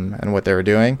them and what they were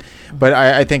doing. But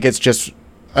I think it's just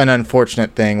an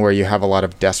unfortunate thing where you have a lot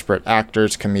of desperate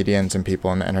actors, comedians, and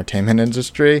people in the entertainment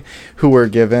industry who were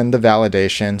given the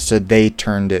validation, so they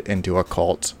turned it into a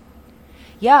cult.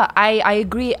 Yeah, I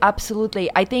agree absolutely.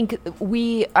 I think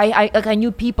I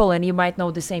knew people, and you might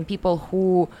know the same people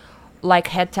who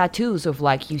had tattoos of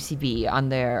UCB on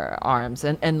their arms,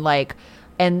 and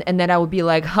then I would be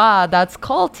like, that's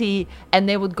culty, and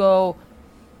they would go,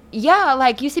 yeah,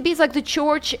 UCB is the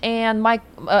church, and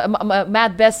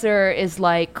Matt Besser is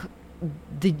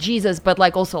the Jesus, but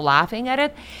also laughing at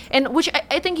it, and which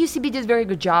I think UCB did a very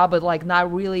good job at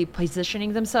not really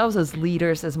positioning themselves as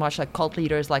leaders as much cult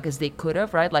leaders as they could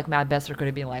have, right? Matt Besser could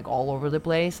have been all over the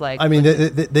place.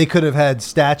 They could have had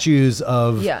statues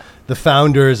of the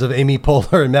founders of Amy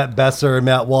Poehler and Matt Besser and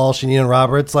Matt Walsh and Ian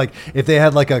Roberts. If they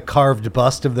had a carved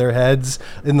bust of their heads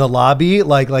in the lobby,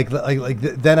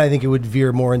 then I think it would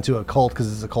veer more into a cult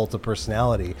because it's a cult of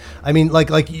personality. I mean,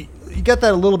 you got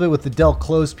that a little bit with the Del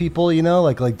Close people,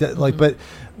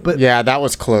 but yeah, that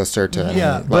was closer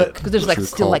to but because there's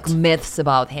still cult. Myths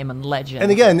about him and legends.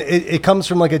 And again, it comes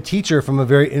from a teacher, from a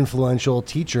very influential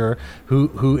teacher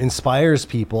who inspires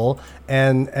people.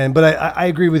 But I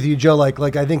agree with you, Joe. I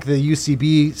think the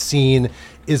UCB scene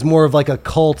is more of a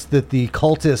cult that the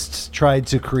cultists tried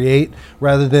to create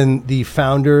rather than the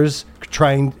founders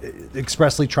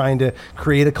expressly trying to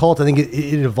create a cult. I think it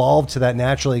evolved to that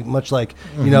naturally, much like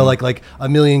a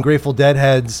million Grateful Dead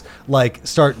heads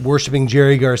start worshiping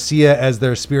Jerry Garcia as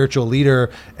their spiritual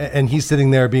leader, and he's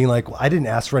sitting there being I didn't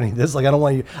ask for any of this. I don't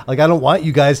want you. I don't want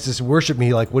you guys to worship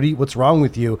me. What's wrong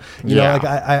with you?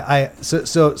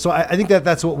 So I think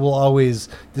that's what will always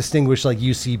distinguish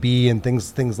UCB and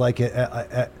things like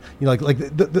it.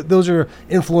 Those are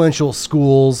influential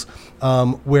schools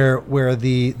where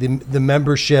the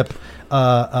membership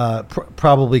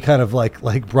probably kind of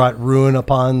brought ruin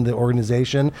upon the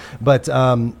organization, but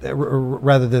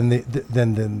rather than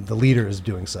the leaders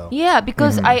doing so. Yeah,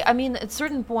 because I mean, at a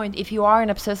certain point, if you are an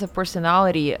obsessive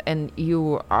personality and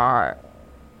you are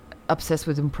obsessed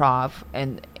with improv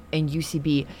and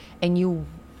UCB, and you,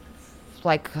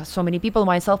 so many people,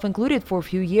 myself included, for a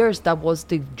few years, that was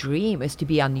the dream, is to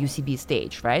be on UCB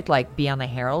stage, right? Be on the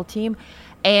Herald team.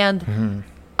 And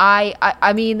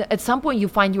I mean, at some point you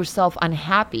find yourself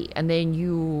unhappy, and then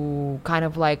you kind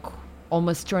of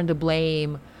almost turn the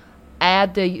blame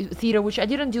at the theater, which I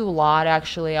didn't do a lot,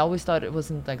 actually. I always thought it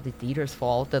wasn't the theater's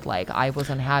fault that I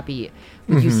was unhappy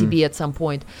with UCB at some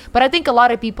point. But I think a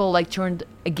lot of people turned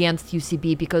against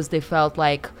UCB because they felt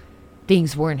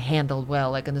things weren't handled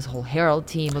well, and this whole Herald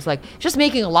team was just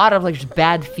making a lot of just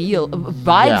bad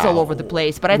vibes all over the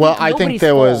place. But I think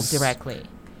nobody's fault directly.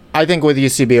 I think with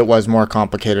UCB it was more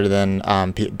complicated than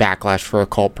backlash for a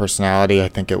cult personality. I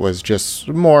think it was just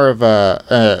more of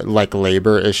a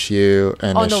labor issue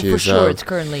and issues. No, for sure, it's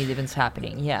currently even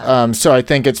happening. Yeah. So I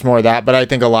think it's more that, but I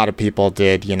think a lot of people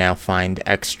did, find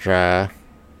extra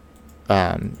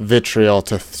vitriol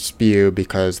to spew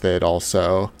because they'd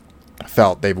also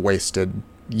felt they've wasted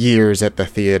years at the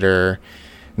theater,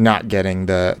 not getting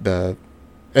the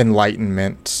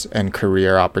enlightenment and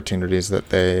career opportunities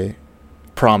that they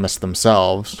promised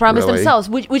themselves,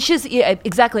 which is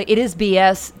exactly, it is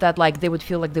BS that they would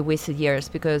feel they wasted years,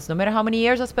 because no matter how many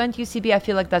years I spent UCB, I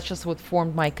feel that's just what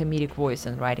formed my comedic voice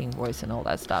and writing voice and all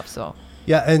that stuff. So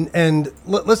yeah, and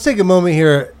let's take a moment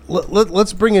here.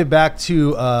 Let's bring it back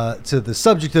to the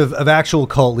subject of actual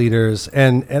cult leaders,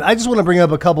 and I just want to bring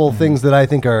up a couple of things that I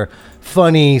think are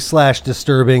funny /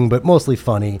 disturbing, but mostly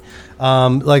funny.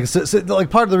 Part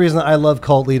of the reason I love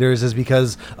cult leaders is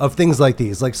because of things like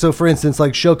these. So for instance,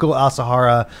 Shoko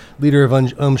Asahara, leader of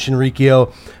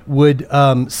Shinrikyo, would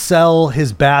sell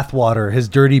his bathwater, his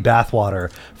dirty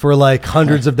bathwater, for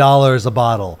hundreds of dollars a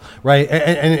bottle, right?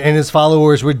 And his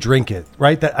followers would drink it,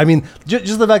 right?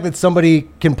 Just the fact that somebody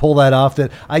can pull that off,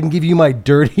 that I can give you my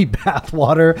dirty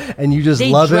bathwater and you just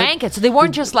love it. They drank it, so they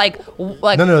weren't just no,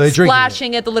 they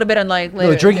splashing it a little bit and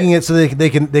they're drinking it so they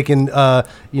can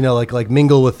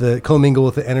commingle with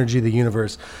the energy of the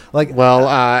universe.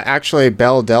 Actually,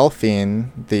 Belle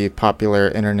Delphine, the popular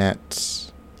internet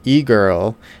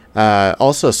e-girl,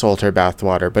 also sold her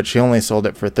bathwater, but she only sold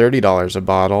it for $30 a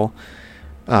bottle.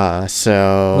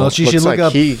 So she should look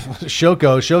up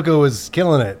Shoko. Shoko was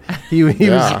killing it.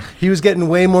 He was getting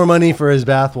way more money for his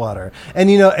bathwater. And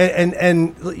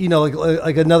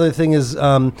like another thing is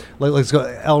let's go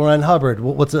L. Ron Hubbard.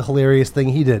 What's a hilarious thing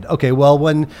he did? Okay, well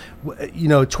when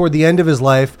toward the end of his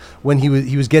life, when he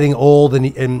was getting old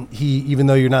and he even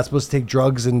though you're not supposed to take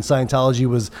drugs and Scientology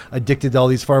was addicted to all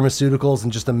these pharmaceuticals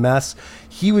and just a mess,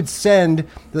 he would send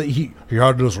he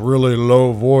had this really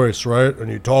low voice, right?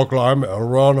 And he talked like I'm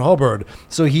L. Ron Hubbard.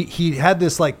 So he had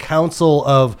this like council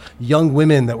of young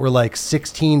women that were like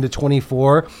 16 to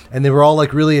 24, and they were all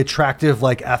like really attractive,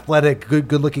 like athletic,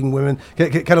 good looking women.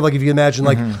 Kind of like if you imagine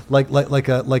like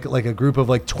a group of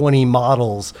like 20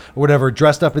 models or whatever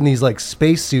dressed up in these like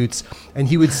space suits, and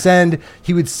he would send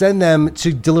them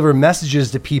to deliver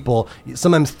messages to people,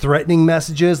 sometimes threatening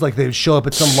messages, like they would show up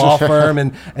at some law firm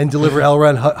and deliver L.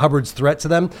 Ron Hubbard's threat to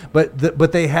them, but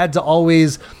they had to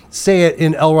always say it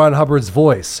in L. Ron Hubbard's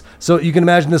voice. So you can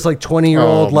imagine this like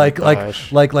 20-year-old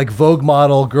like Vogue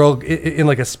model girl in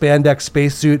like a spandex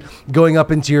spacesuit going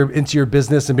up into your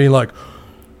business and being like,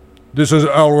 "This is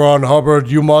L. Ron Hubbard.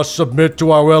 You must submit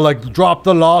to our will. Like, drop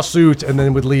the lawsuit," and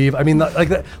then would leave. I mean, like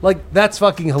that. Like that's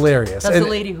fucking hilarious. That's the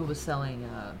lady who was selling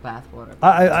bathwater.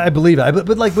 I believe it.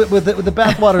 But like with the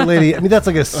bathwater lady, I mean that's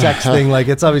like a sex thing. Like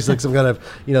it's obviously like some kind of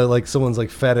like someone's like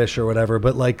fetish or whatever.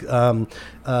 But like I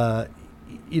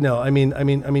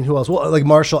mean, who else? Well, like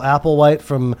Marshall Applewhite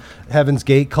from Heaven's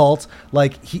Gate cult.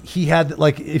 Like he had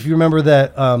like if you remember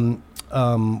that.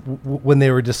 When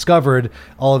they were discovered,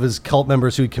 all of his cult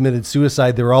members who had committed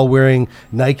suicide, they were all wearing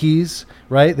Nikes,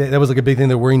 right? That was like a big thing.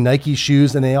 They're wearing Nike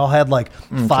shoes, and they all had like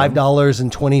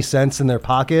 $5.20 in their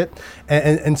pocket.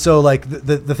 And so like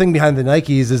the thing behind the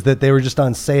Nikes is that they were just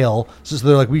on sale. So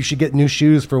they're like, we should get new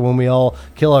shoes for when we all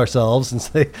kill ourselves. And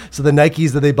so the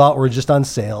Nikes that they bought were just on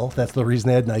sale. That's the reason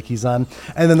they had Nikes on.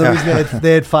 And then the reason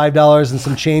they had $5 and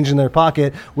some change in their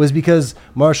pocket was because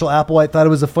Marshall Applewhite thought it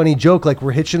was a funny joke. Like,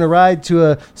 we're hitching a ride to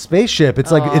a spaceship.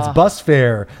 It's like it's bus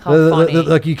fare.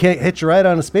 Like you can't hitch a ride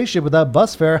on a spaceship without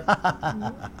bus fare.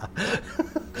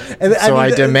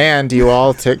 I demand you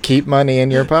all to keep money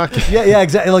in your pocket. Yeah,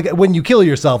 exactly. Like when you kill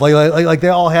yourself, like they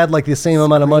all had like the same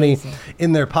amount of money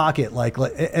in their pocket.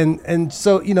 And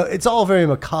so it's all very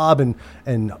macabre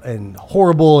and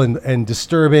horrible and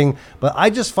disturbing. But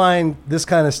I just find this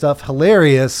kind of stuff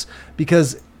hilarious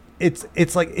because it's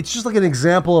just like an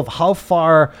example of how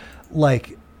far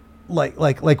like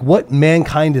what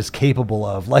mankind is capable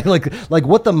of, like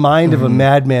what the mind of a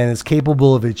madman is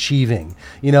capable of achieving,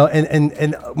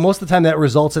 and most of the time that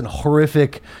results in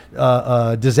horrific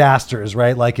disasters,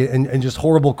 right? Like and just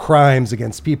horrible crimes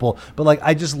against people. But like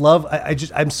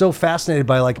I'm so fascinated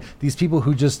by like these people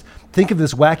who just think of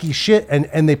this wacky shit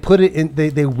and they put it in,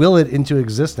 they will it into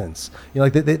existence.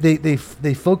 Like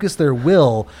they focus their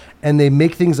will and they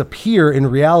make things appear in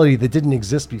reality that didn't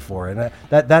exist before, and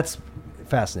that's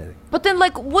fascinating. But then,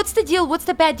 like, what's the deal? What's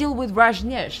the bad deal with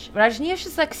Rajneesh? Rajneesh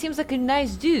is seems like a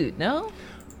nice dude, no?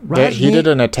 He did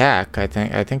an attack. I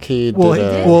think he did. With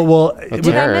the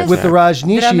Rajneeshis.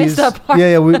 Did I miss that part?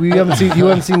 Yeah. We haven't seen. You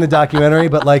haven't seen the documentary,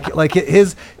 but like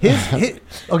his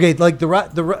okay, like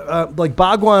like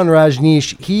Bhagwan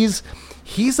Rajneesh.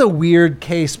 He's a weird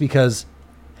case because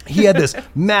he had this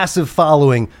massive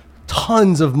following,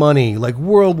 tons of money, like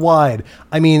worldwide.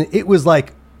 I mean, it was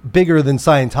like bigger than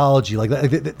Scientology. Like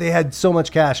they had so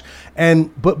much cash, and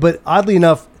but oddly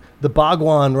enough, the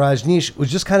Bhagwan Rajneesh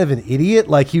was just kind of an idiot.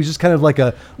 Like he was just kind of like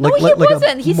a like. No, he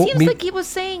wasn't. He seems like he was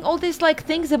saying all these like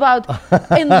things about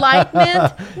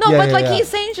enlightenment. He's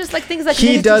saying just like things like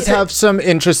he does have some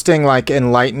interesting like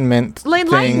enlightenment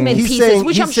pieces,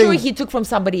 which I'm sure he took from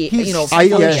somebody. He's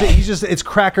just it's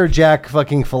Cracker Jack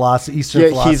fucking philosophy, Eastern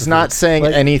philosophy. He's not saying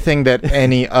anything that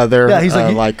any other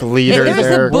leader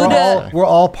there. We're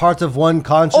all part of one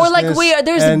consciousness. Or like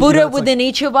there's a Buddha within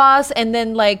each of us, and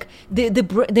then like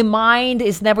the mind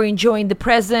is never enjoying the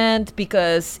present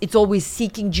because it's always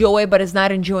seeking joy, but it's not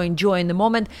enjoying joy in the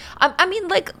moment. I mean,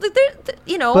 like,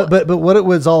 But what it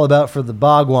was all about for the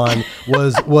Bhagwan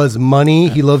was money.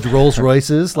 He loved Rolls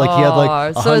Royces. Like he had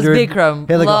like 100. So is Bikram.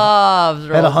 He had loves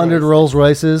had 100 Rolls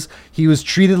Royces. He was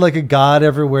treated like a god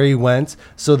everywhere he went.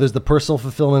 So there's the personal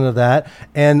fulfillment of that.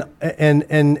 And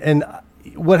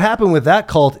what happened with that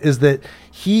cult is that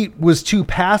he was too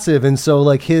passive, and so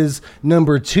like his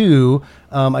number two,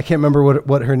 I can't remember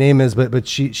what her name is, but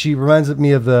she reminds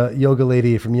me of the yoga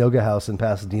lady from Yoga House in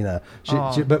Pasadena.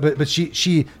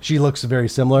 She looks very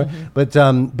similar. But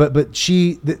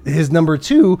his number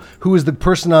two, who was the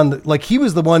person on the, like, he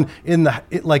was the one in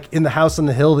the house on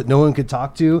the hill that no one could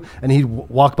talk to, and he'd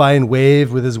walk by and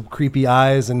wave with his creepy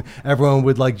eyes, and everyone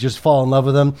would like just fall in love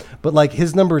with him. But like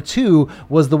his number two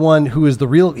was the one who is the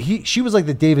real. She was like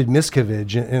the David Miscavige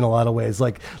in a lot of ways,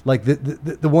 like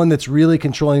the one that's really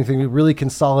controlling things, really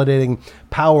consolidating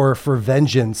power for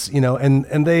vengeance,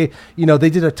 and they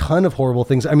did a ton of horrible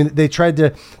things. I mean, they tried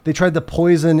to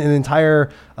poison an entire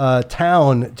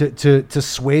town to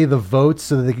sway the votes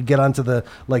so that they could get onto the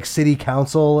like city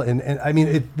council, and I mean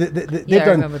I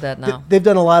remember that now. They've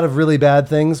done a lot of really bad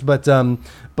things, but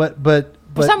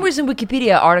for some reason,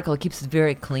 Wikipedia article keeps it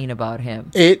very clean about him.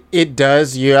 It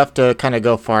does. You have to kind of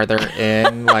go farther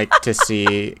in, like, to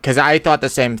see. Because I thought the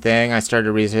same thing. I started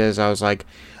reading his. I was like,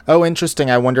 oh, interesting.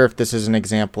 I wonder if this is an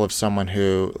example of someone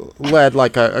who led,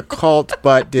 like, a cult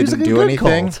but didn't do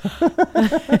anything.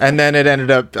 And then it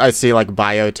ended up, I see, like,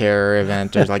 bioterror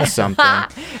event or, like, something.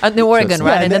 In Oregon,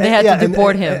 right? And then they had to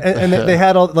deport him. And they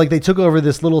had all, like, they took over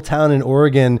this little town in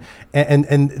Oregon,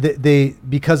 and they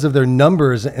because of their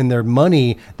numbers and their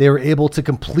money, they were able to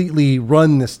completely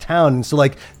run this town. And so,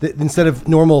 like, instead of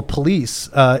normal police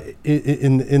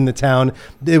in the town,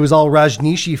 it was all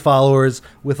Rajneeshi followers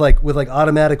with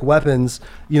automatic weapons,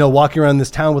 walking around this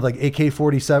town with like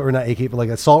AK-47 or not AK, but like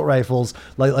assault rifles,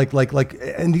 like,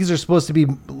 and these are supposed to be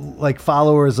like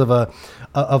followers of a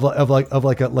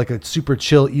super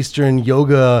chill Eastern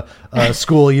yoga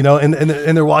school, and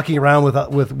they're walking around with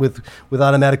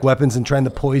automatic weapons and trying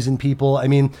to poison people. I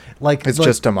mean, like, it's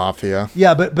just a mafia.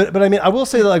 Yeah, but I mean, I will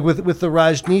say that, like, with the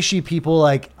Rajneeshi people,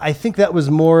 like, I think that was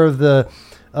more of the.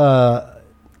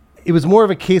 It was more of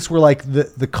a case where like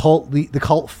the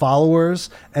cult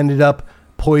followers ended up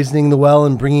poisoning the well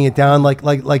and bringing it down. Like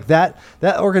that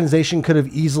organization could have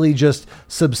easily just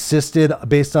subsisted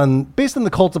based on the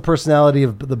cult of personality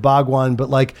of the Bhagwan,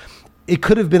 but like it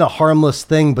could have been a harmless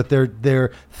thing, but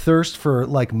their thirst for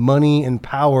like money and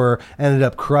power ended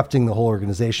up corrupting the whole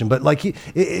organization. But like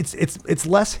it's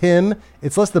less him,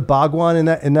 it's less the Bhagwan in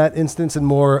that instance, and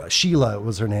more Sheila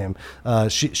was her name.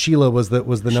 Sheila was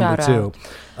the number two.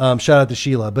 Shout out to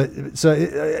Sheila. But so,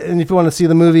 and if you want to see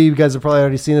the movie, you guys have probably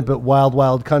already seen it. But Wild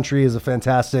Wild Country is a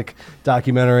fantastic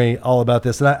documentary all about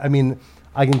this. And I mean,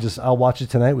 I'll watch it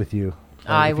tonight with you.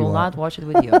 I will not watch it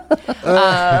with you.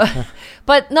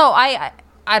 But no, I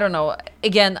don't know.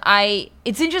 Again,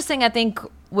 it's interesting, I think,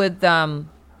 with, and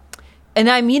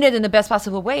I mean it in the best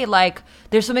possible way. Like,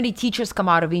 there's so many teachers come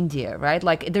out of India, right?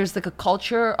 Like, there's like a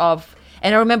culture of,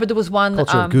 and I remember there was one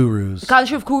culture of gurus.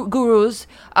 Culture of gurus,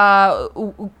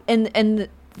 and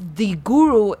the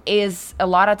guru is a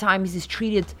lot of times is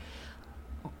treated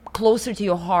closer to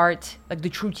your heart, like the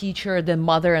true teacher, than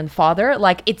mother and father.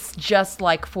 Like, it's just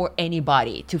like for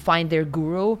anybody to find their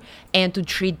guru and to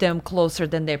treat them closer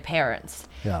than their parents.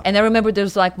 Yeah. And I remember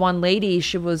there's like one lady,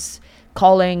 she was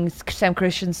calling Sam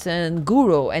Christensen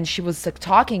guru, and she was like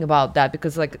talking about that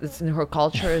because like it's in her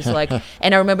culture. Is like,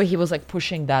 and I remember he was like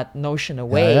pushing that notion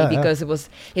away because it was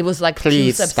like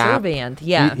Please too subservient. Stop.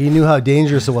 Yeah, he knew how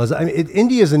dangerous it was. I mean,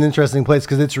 India is an interesting place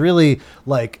because it's really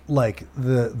like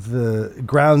the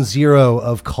ground zero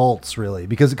of cults, really,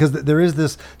 because there is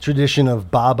this tradition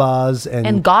of babas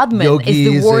and godmen yogis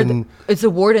is the word. And, it's a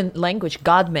word in language,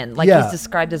 godmen. Like he's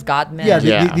described as godmen.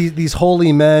 Yeah, these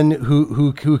holy men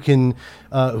who can.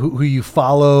 Who you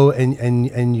follow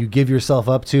and you give yourself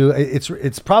up to.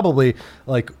 It's probably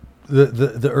like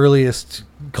the earliest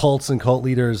cults and cult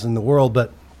leaders in the world,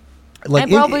 but like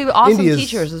and probably awesome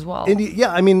teachers as well.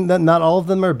 Yeah, I mean, not all of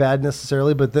them are bad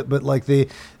necessarily, but like they,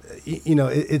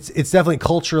 it's definitely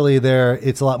culturally there.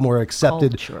 It's a lot more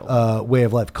accepted way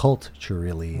of life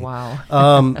culturally. Wow.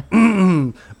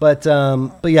 But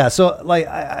yeah, so like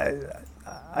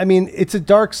I mean, it's a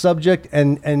dark subject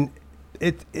and.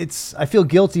 It's I feel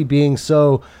guilty being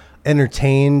so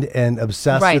entertained and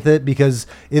obsessed with it, because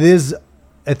it is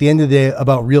at the end of the day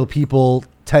about real people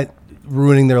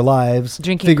ruining their lives,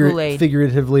 drinking Kool-Aid,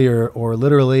 figuratively or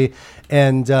literally,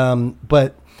 and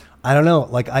but I don't know,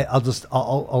 like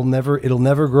I'll never, it'll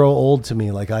never grow old to me.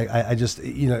 Like I just,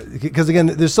 because again,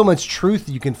 there's so much truth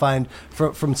you can find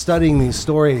from studying these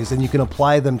stories, and you can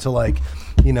apply them to like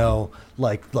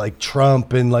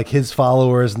Trump and like his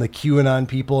followers and the QAnon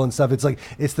people and stuff. It's like,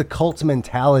 it's the cult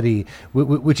mentality,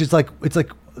 which is like, it's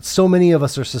like so many of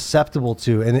us are susceptible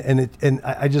to. And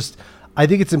I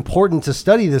think it's important to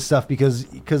study this stuff because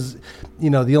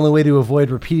the only way to avoid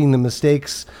repeating the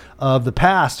mistakes of the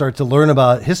past are to learn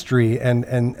about history and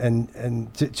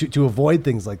to avoid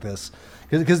things like this,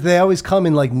 because they always come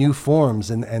in like new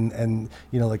forms and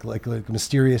like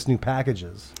mysterious new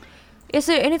packages. Is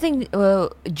there anything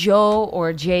Joe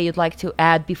or Jay you'd like to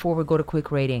add before we go to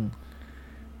quick rating?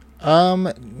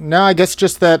 No, I guess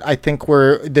just that I think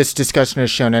this discussion has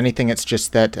shown anything. It's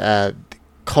just that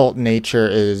cult nature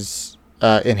is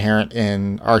inherent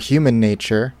in our human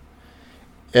nature,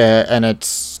 and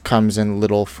it comes in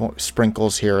little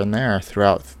sprinkles here and there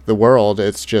throughout the world.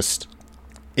 It's just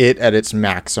it at its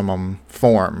maximum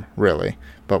form, really,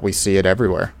 but we see it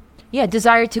everywhere. Yeah,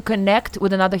 desire to connect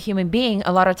with another human being,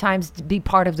 a lot of times be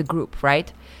part of the group,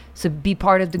 right? So be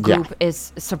part of the group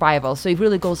is survival. So it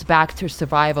really goes back to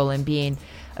survival and being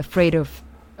afraid of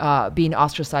being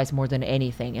ostracized more than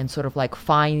anything, and sort of like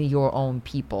find your own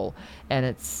people. And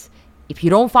it's, if you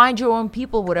don't find your own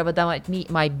people, whatever that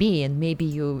might be, and maybe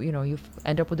you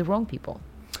end up with the wrong people.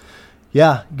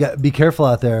 Yeah, be careful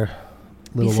out there.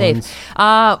 Be safe.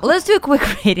 Let's do a quick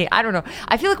rating. I don't know.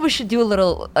 I feel like we should do a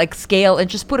little like scale and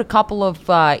just put a couple of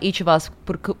each of us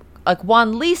put like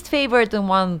one least favorite and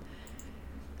one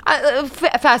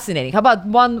fascinating. How about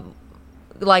one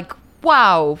like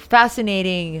wow,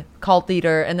 fascinating cult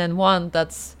leader, and then one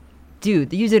that's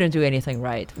dude, you didn't do anything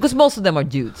right, because most of them are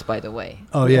dudes, by the way.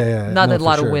 Oh yeah. Not a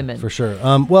lot of women for sure.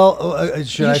 You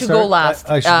should go last.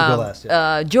 I should go last.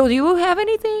 Yeah. Joe, do you have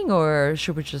anything, or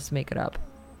should we just make it up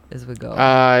as we go?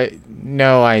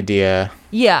 No idea.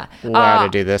 Yeah. How to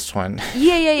do this one.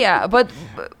 Yeah. But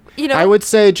I would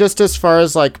say, just as far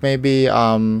as like maybe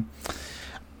I'm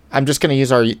just gonna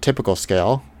use our typical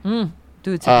scale.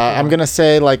 Do it. I'm gonna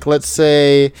say, like, let's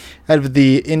say out of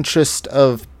the interest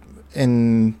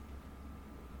in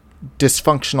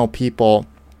dysfunctional people,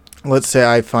 let's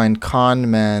say I find con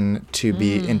men to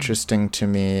be interesting to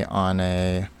me on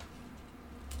a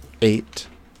 8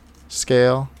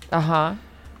 scale.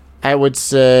 I would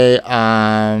say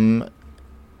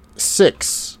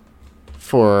 6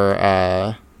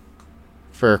 for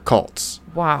cults.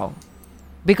 Wow.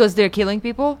 Because they're killing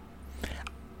people?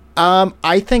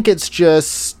 I think it's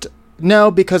just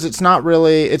because it's not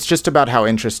really. It's just about how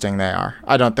interesting they are.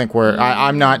 I don't think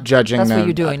I'm not judging them. That's what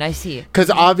you're doing. I see. Because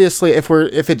obviously, if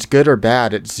it's good or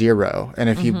bad, it's 0, and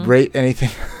if you rate anything,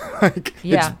 like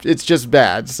it's just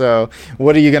bad. So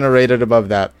what are you gonna rate it above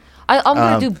that? I'm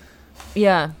gonna do.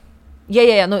 Yeah.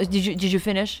 No, did you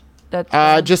finish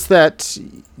that? Just that.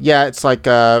 Yeah, it's like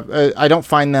I don't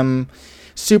find them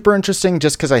super interesting,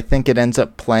 just because I think it ends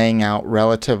up playing out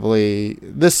relatively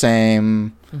the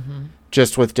same,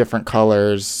 just with different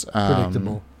colors.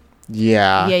 Predictable.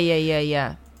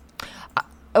 Yeah.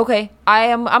 Okay,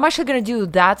 I'm actually gonna do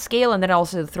that scale, and then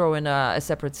also throw in a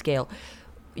separate scale.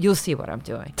 You'll see what I'm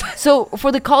doing. So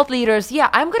for the cult leaders,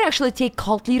 I'm gonna actually take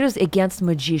cult leaders against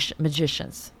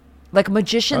magicians, like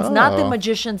magicians, not the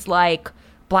magicians like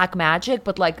black magic,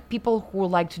 but like people who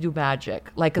like to do magic,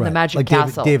 like in the Magic like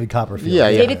Castle. David Copperfield.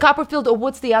 Yeah. David Copperfield, or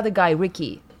what's the other guy?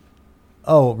 Ricky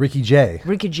Jay.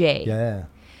 Ricky Jay. Yeah.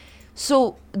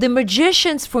 So the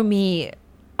magicians for me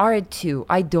are at 2.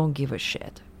 I don't give a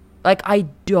shit. Like, I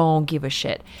don't give a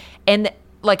shit. And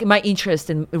like my interest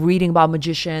in reading about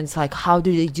magicians, like how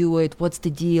do they do it? What's the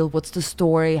deal? What's the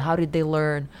story? How did they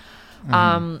learn?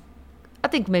 I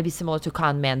think maybe similar to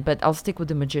con men, but I'll stick with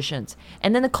the magicians.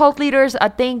 And then the cult leaders, I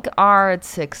think, are at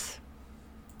 6.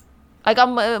 Like,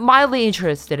 I'm mildly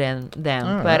interested in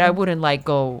them, but I wouldn't like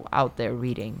go out there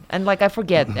reading. And like, I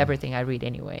forget everything I read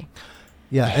anyway.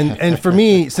 Yeah, and for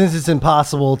me, since it's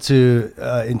impossible to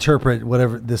interpret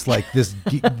whatever this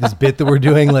bit that we're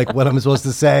doing, like what I'm supposed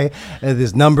to say,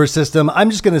 this number system, I'm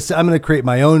gonna create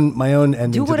my own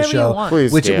ending to the show. You want.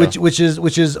 Please which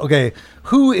is okay.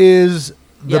 Who is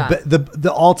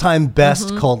the all-time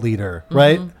best cult leader,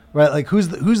 right? Right, like who's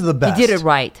the best? He did it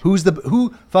right.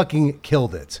 Who fucking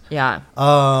killed it? Yeah.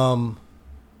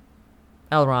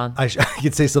 L. Ron. I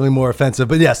could say something more offensive,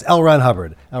 but yes, L. Ron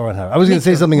Hubbard. I was going to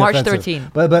say something March offensive.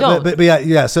 13. But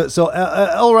yeah. So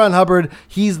L. Ron Hubbard,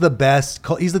 he's the best.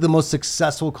 He's like the most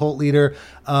successful cult leader.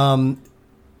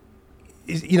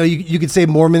 You could say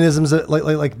Mormonism's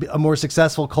like a more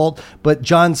successful cult, but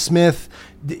John Smith,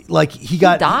 like he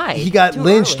got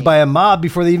lynched early by a mob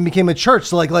before they even became a church.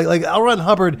 So like L. Ron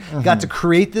Hubbard got to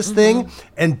create this thing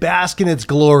and bask in its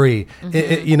glory,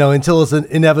 until it's an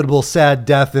inevitable sad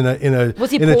death in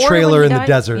a trailer in the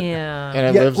desert. Yeah.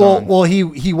 And it lives on. Well,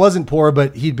 he wasn't poor,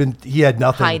 but he had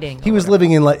nothing. Hiding. He was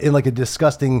living in like a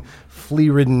disgusting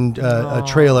flea-ridden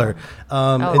trailer.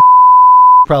 And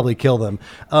probably kill them.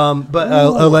 But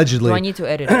allegedly. Do I need to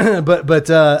edit it?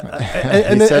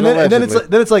 and then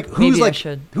it's like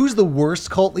who's the worst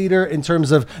cult leader in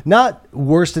terms of not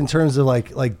worst in terms of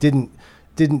like didn't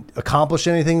accomplish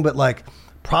anything, but like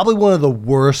probably one of the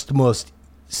worst, most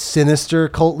sinister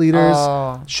cult leaders,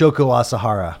 Shoko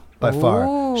Asahara by far.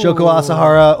 Shoko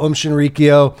Asahara,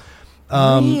 Shinrikyo.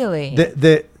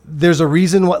 Really? There's a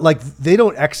reason what like they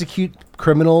don't execute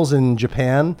criminals in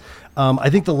Japan. I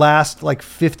think the last like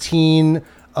 15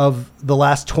 of the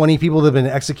last 20 people that have been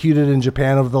executed in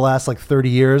Japan over the last like 30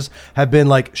 years have been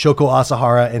like Shoko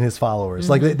Asahara and his followers.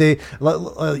 Like they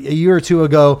a year or two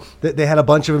ago, they had a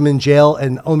bunch of them in jail,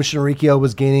 and Shinrikyo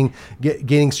was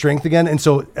gaining strength again. And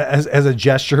so as a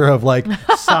gesture of like,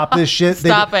 stop this shit,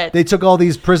 they took all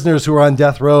these prisoners who were on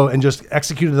death row and just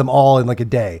executed them all in like a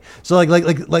day. So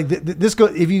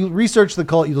if you research the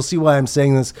cult, you'll see why I'm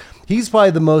saying this. He's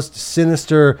probably the most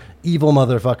sinister, evil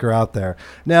motherfucker out there.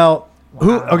 Now,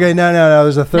 who? Okay, no.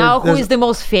 There's a third. Now, who is the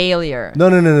most failure?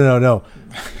 No.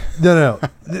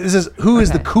 This is who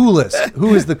is the coolest?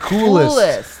 Who is the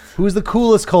coolest? Who is the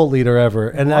coolest cult leader ever?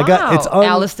 And I got it's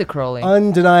Aleister Crowley.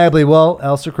 Undeniably,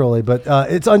 Aleister Crowley, but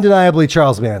it's undeniably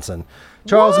Charles Manson.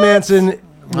 Charles Manson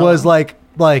was like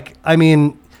I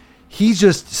mean,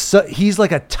 he's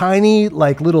like a tiny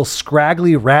like little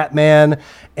scraggly rat man.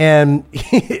 And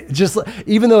just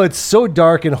even though it's so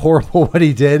dark and horrible what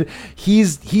he did,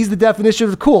 he's the definition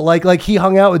of cool. Like he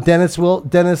hung out with Dennis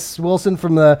Wilson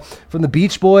from the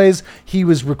Beach Boys. He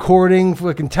was recording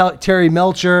fucking Terry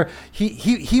Melcher.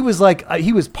 He was like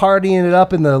he was partying it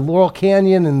up in the Laurel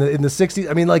Canyon in the 60s.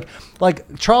 I mean like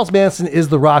Charles Manson is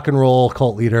the rock and roll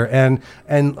cult leader, and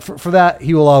for that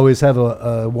he will always have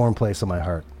a warm place in my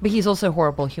heart. But he's also a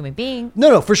horrible human being.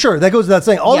 No, for sure. That goes without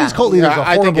saying. All these cult leaders are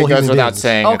horrible human beings. I think it goes without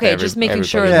saying. Okay, just making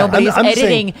sure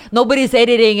nobody's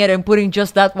editing it and putting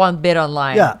just that one bit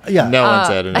online. Yeah. No one's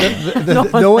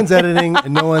editing. No one's editing,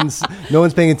 and no one's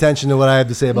paying attention to what I have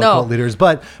to say about cult leaders.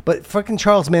 But fucking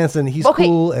Charles Manson, he's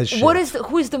cool as shit.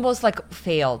 Who is the most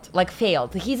failed?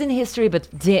 He's in history, but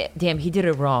damn, he did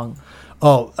it wrong.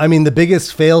 Oh, I mean, the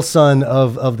biggest fail son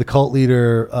of the cult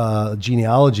leader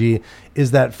genealogy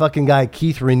is that fucking guy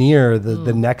Keith Raniere,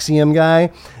 the NXIVM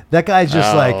guy. That guy's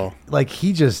just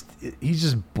he's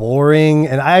just boring,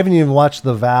 and I haven't even watched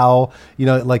The Vow. You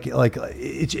know,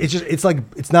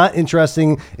 it's not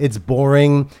interesting. It's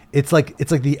boring. It's like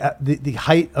the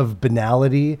height of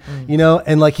banality, you know.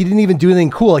 And like he didn't even do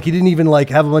anything cool. Like he didn't even like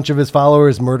have a bunch of his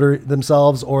followers murder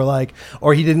themselves, or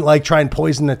he didn't like try and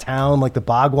poison a town like the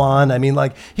Bhagwan. I mean,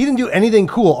 like he didn't do anything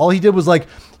cool. All he did was like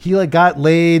he got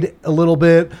laid a little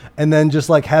bit, and then just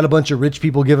like had a bunch of rich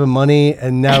people give him money,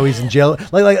 and now he's in jail.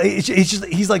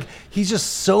 He's just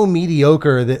so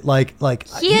mediocre that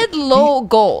he had low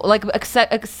goal,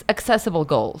 accessible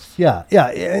goals. Yeah,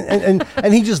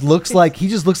 and he just looks like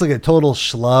a total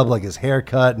schlub, like his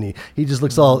haircut, and he just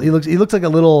looks he looks like a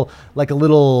little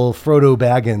Frodo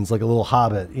Baggins, like a little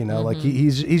hobbit, you know, like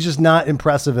he's just not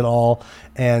impressive at all.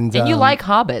 And you like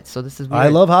hobbits, so this is weird. I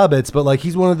love hobbits, but like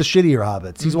he's one of the shittier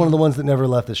hobbits. He's one of the ones that never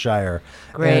left the Shire.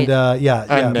 Great. And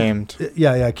unnamed.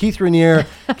 Yeah. Keith Raniere,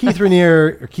 or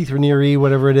Keith Raniere,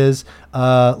 whatever it is,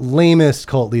 lamest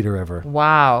cult leader ever.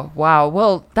 Wow.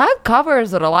 Well, that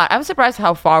covers it a lot. I'm surprised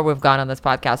how far we've gone on this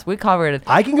podcast. We covered it.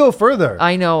 I can go further.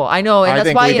 I know, and I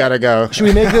think we gotta go. Should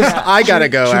we make this? I gotta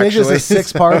go. Should we make this a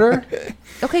 6-parter?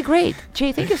 Okay, great.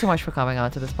 Jay, thank you so much for coming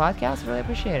on to this podcast. Really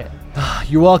appreciate it.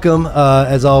 You're welcome.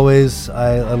 As always,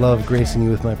 I love gracing you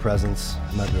with my presence,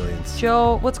 my brilliance.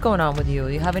 Joe, what's going on with you?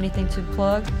 You have anything to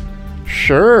plug?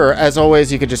 Sure. As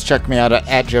always, you could just check me out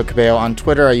at Joe Cabello on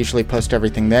Twitter. I usually post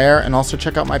everything there. And also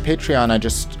check out my Patreon. I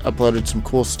just uploaded some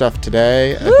cool stuff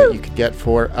today that you could get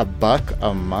for $1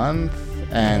 a month.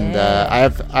 And I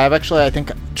have actually, I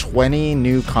think 20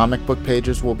 new comic book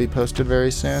pages will be posted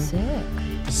very soon. Sick.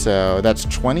 So that's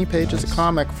 20 pages of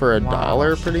comic for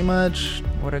 $1 pretty much.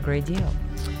 What a great deal.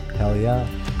 Hell yeah.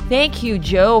 Thank you,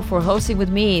 Joe, for hosting with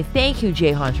me. Thank you,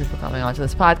 Jay Hunter, for coming on to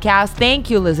this podcast. Thank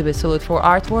you, Elizabeth Salute, for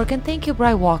artwork. And thank you,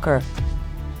 Bry Walker,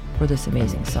 for this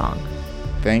amazing song.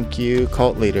 Thank you,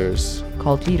 cult leaders.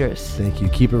 Cult leaders. Thank you.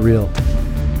 Keep it real.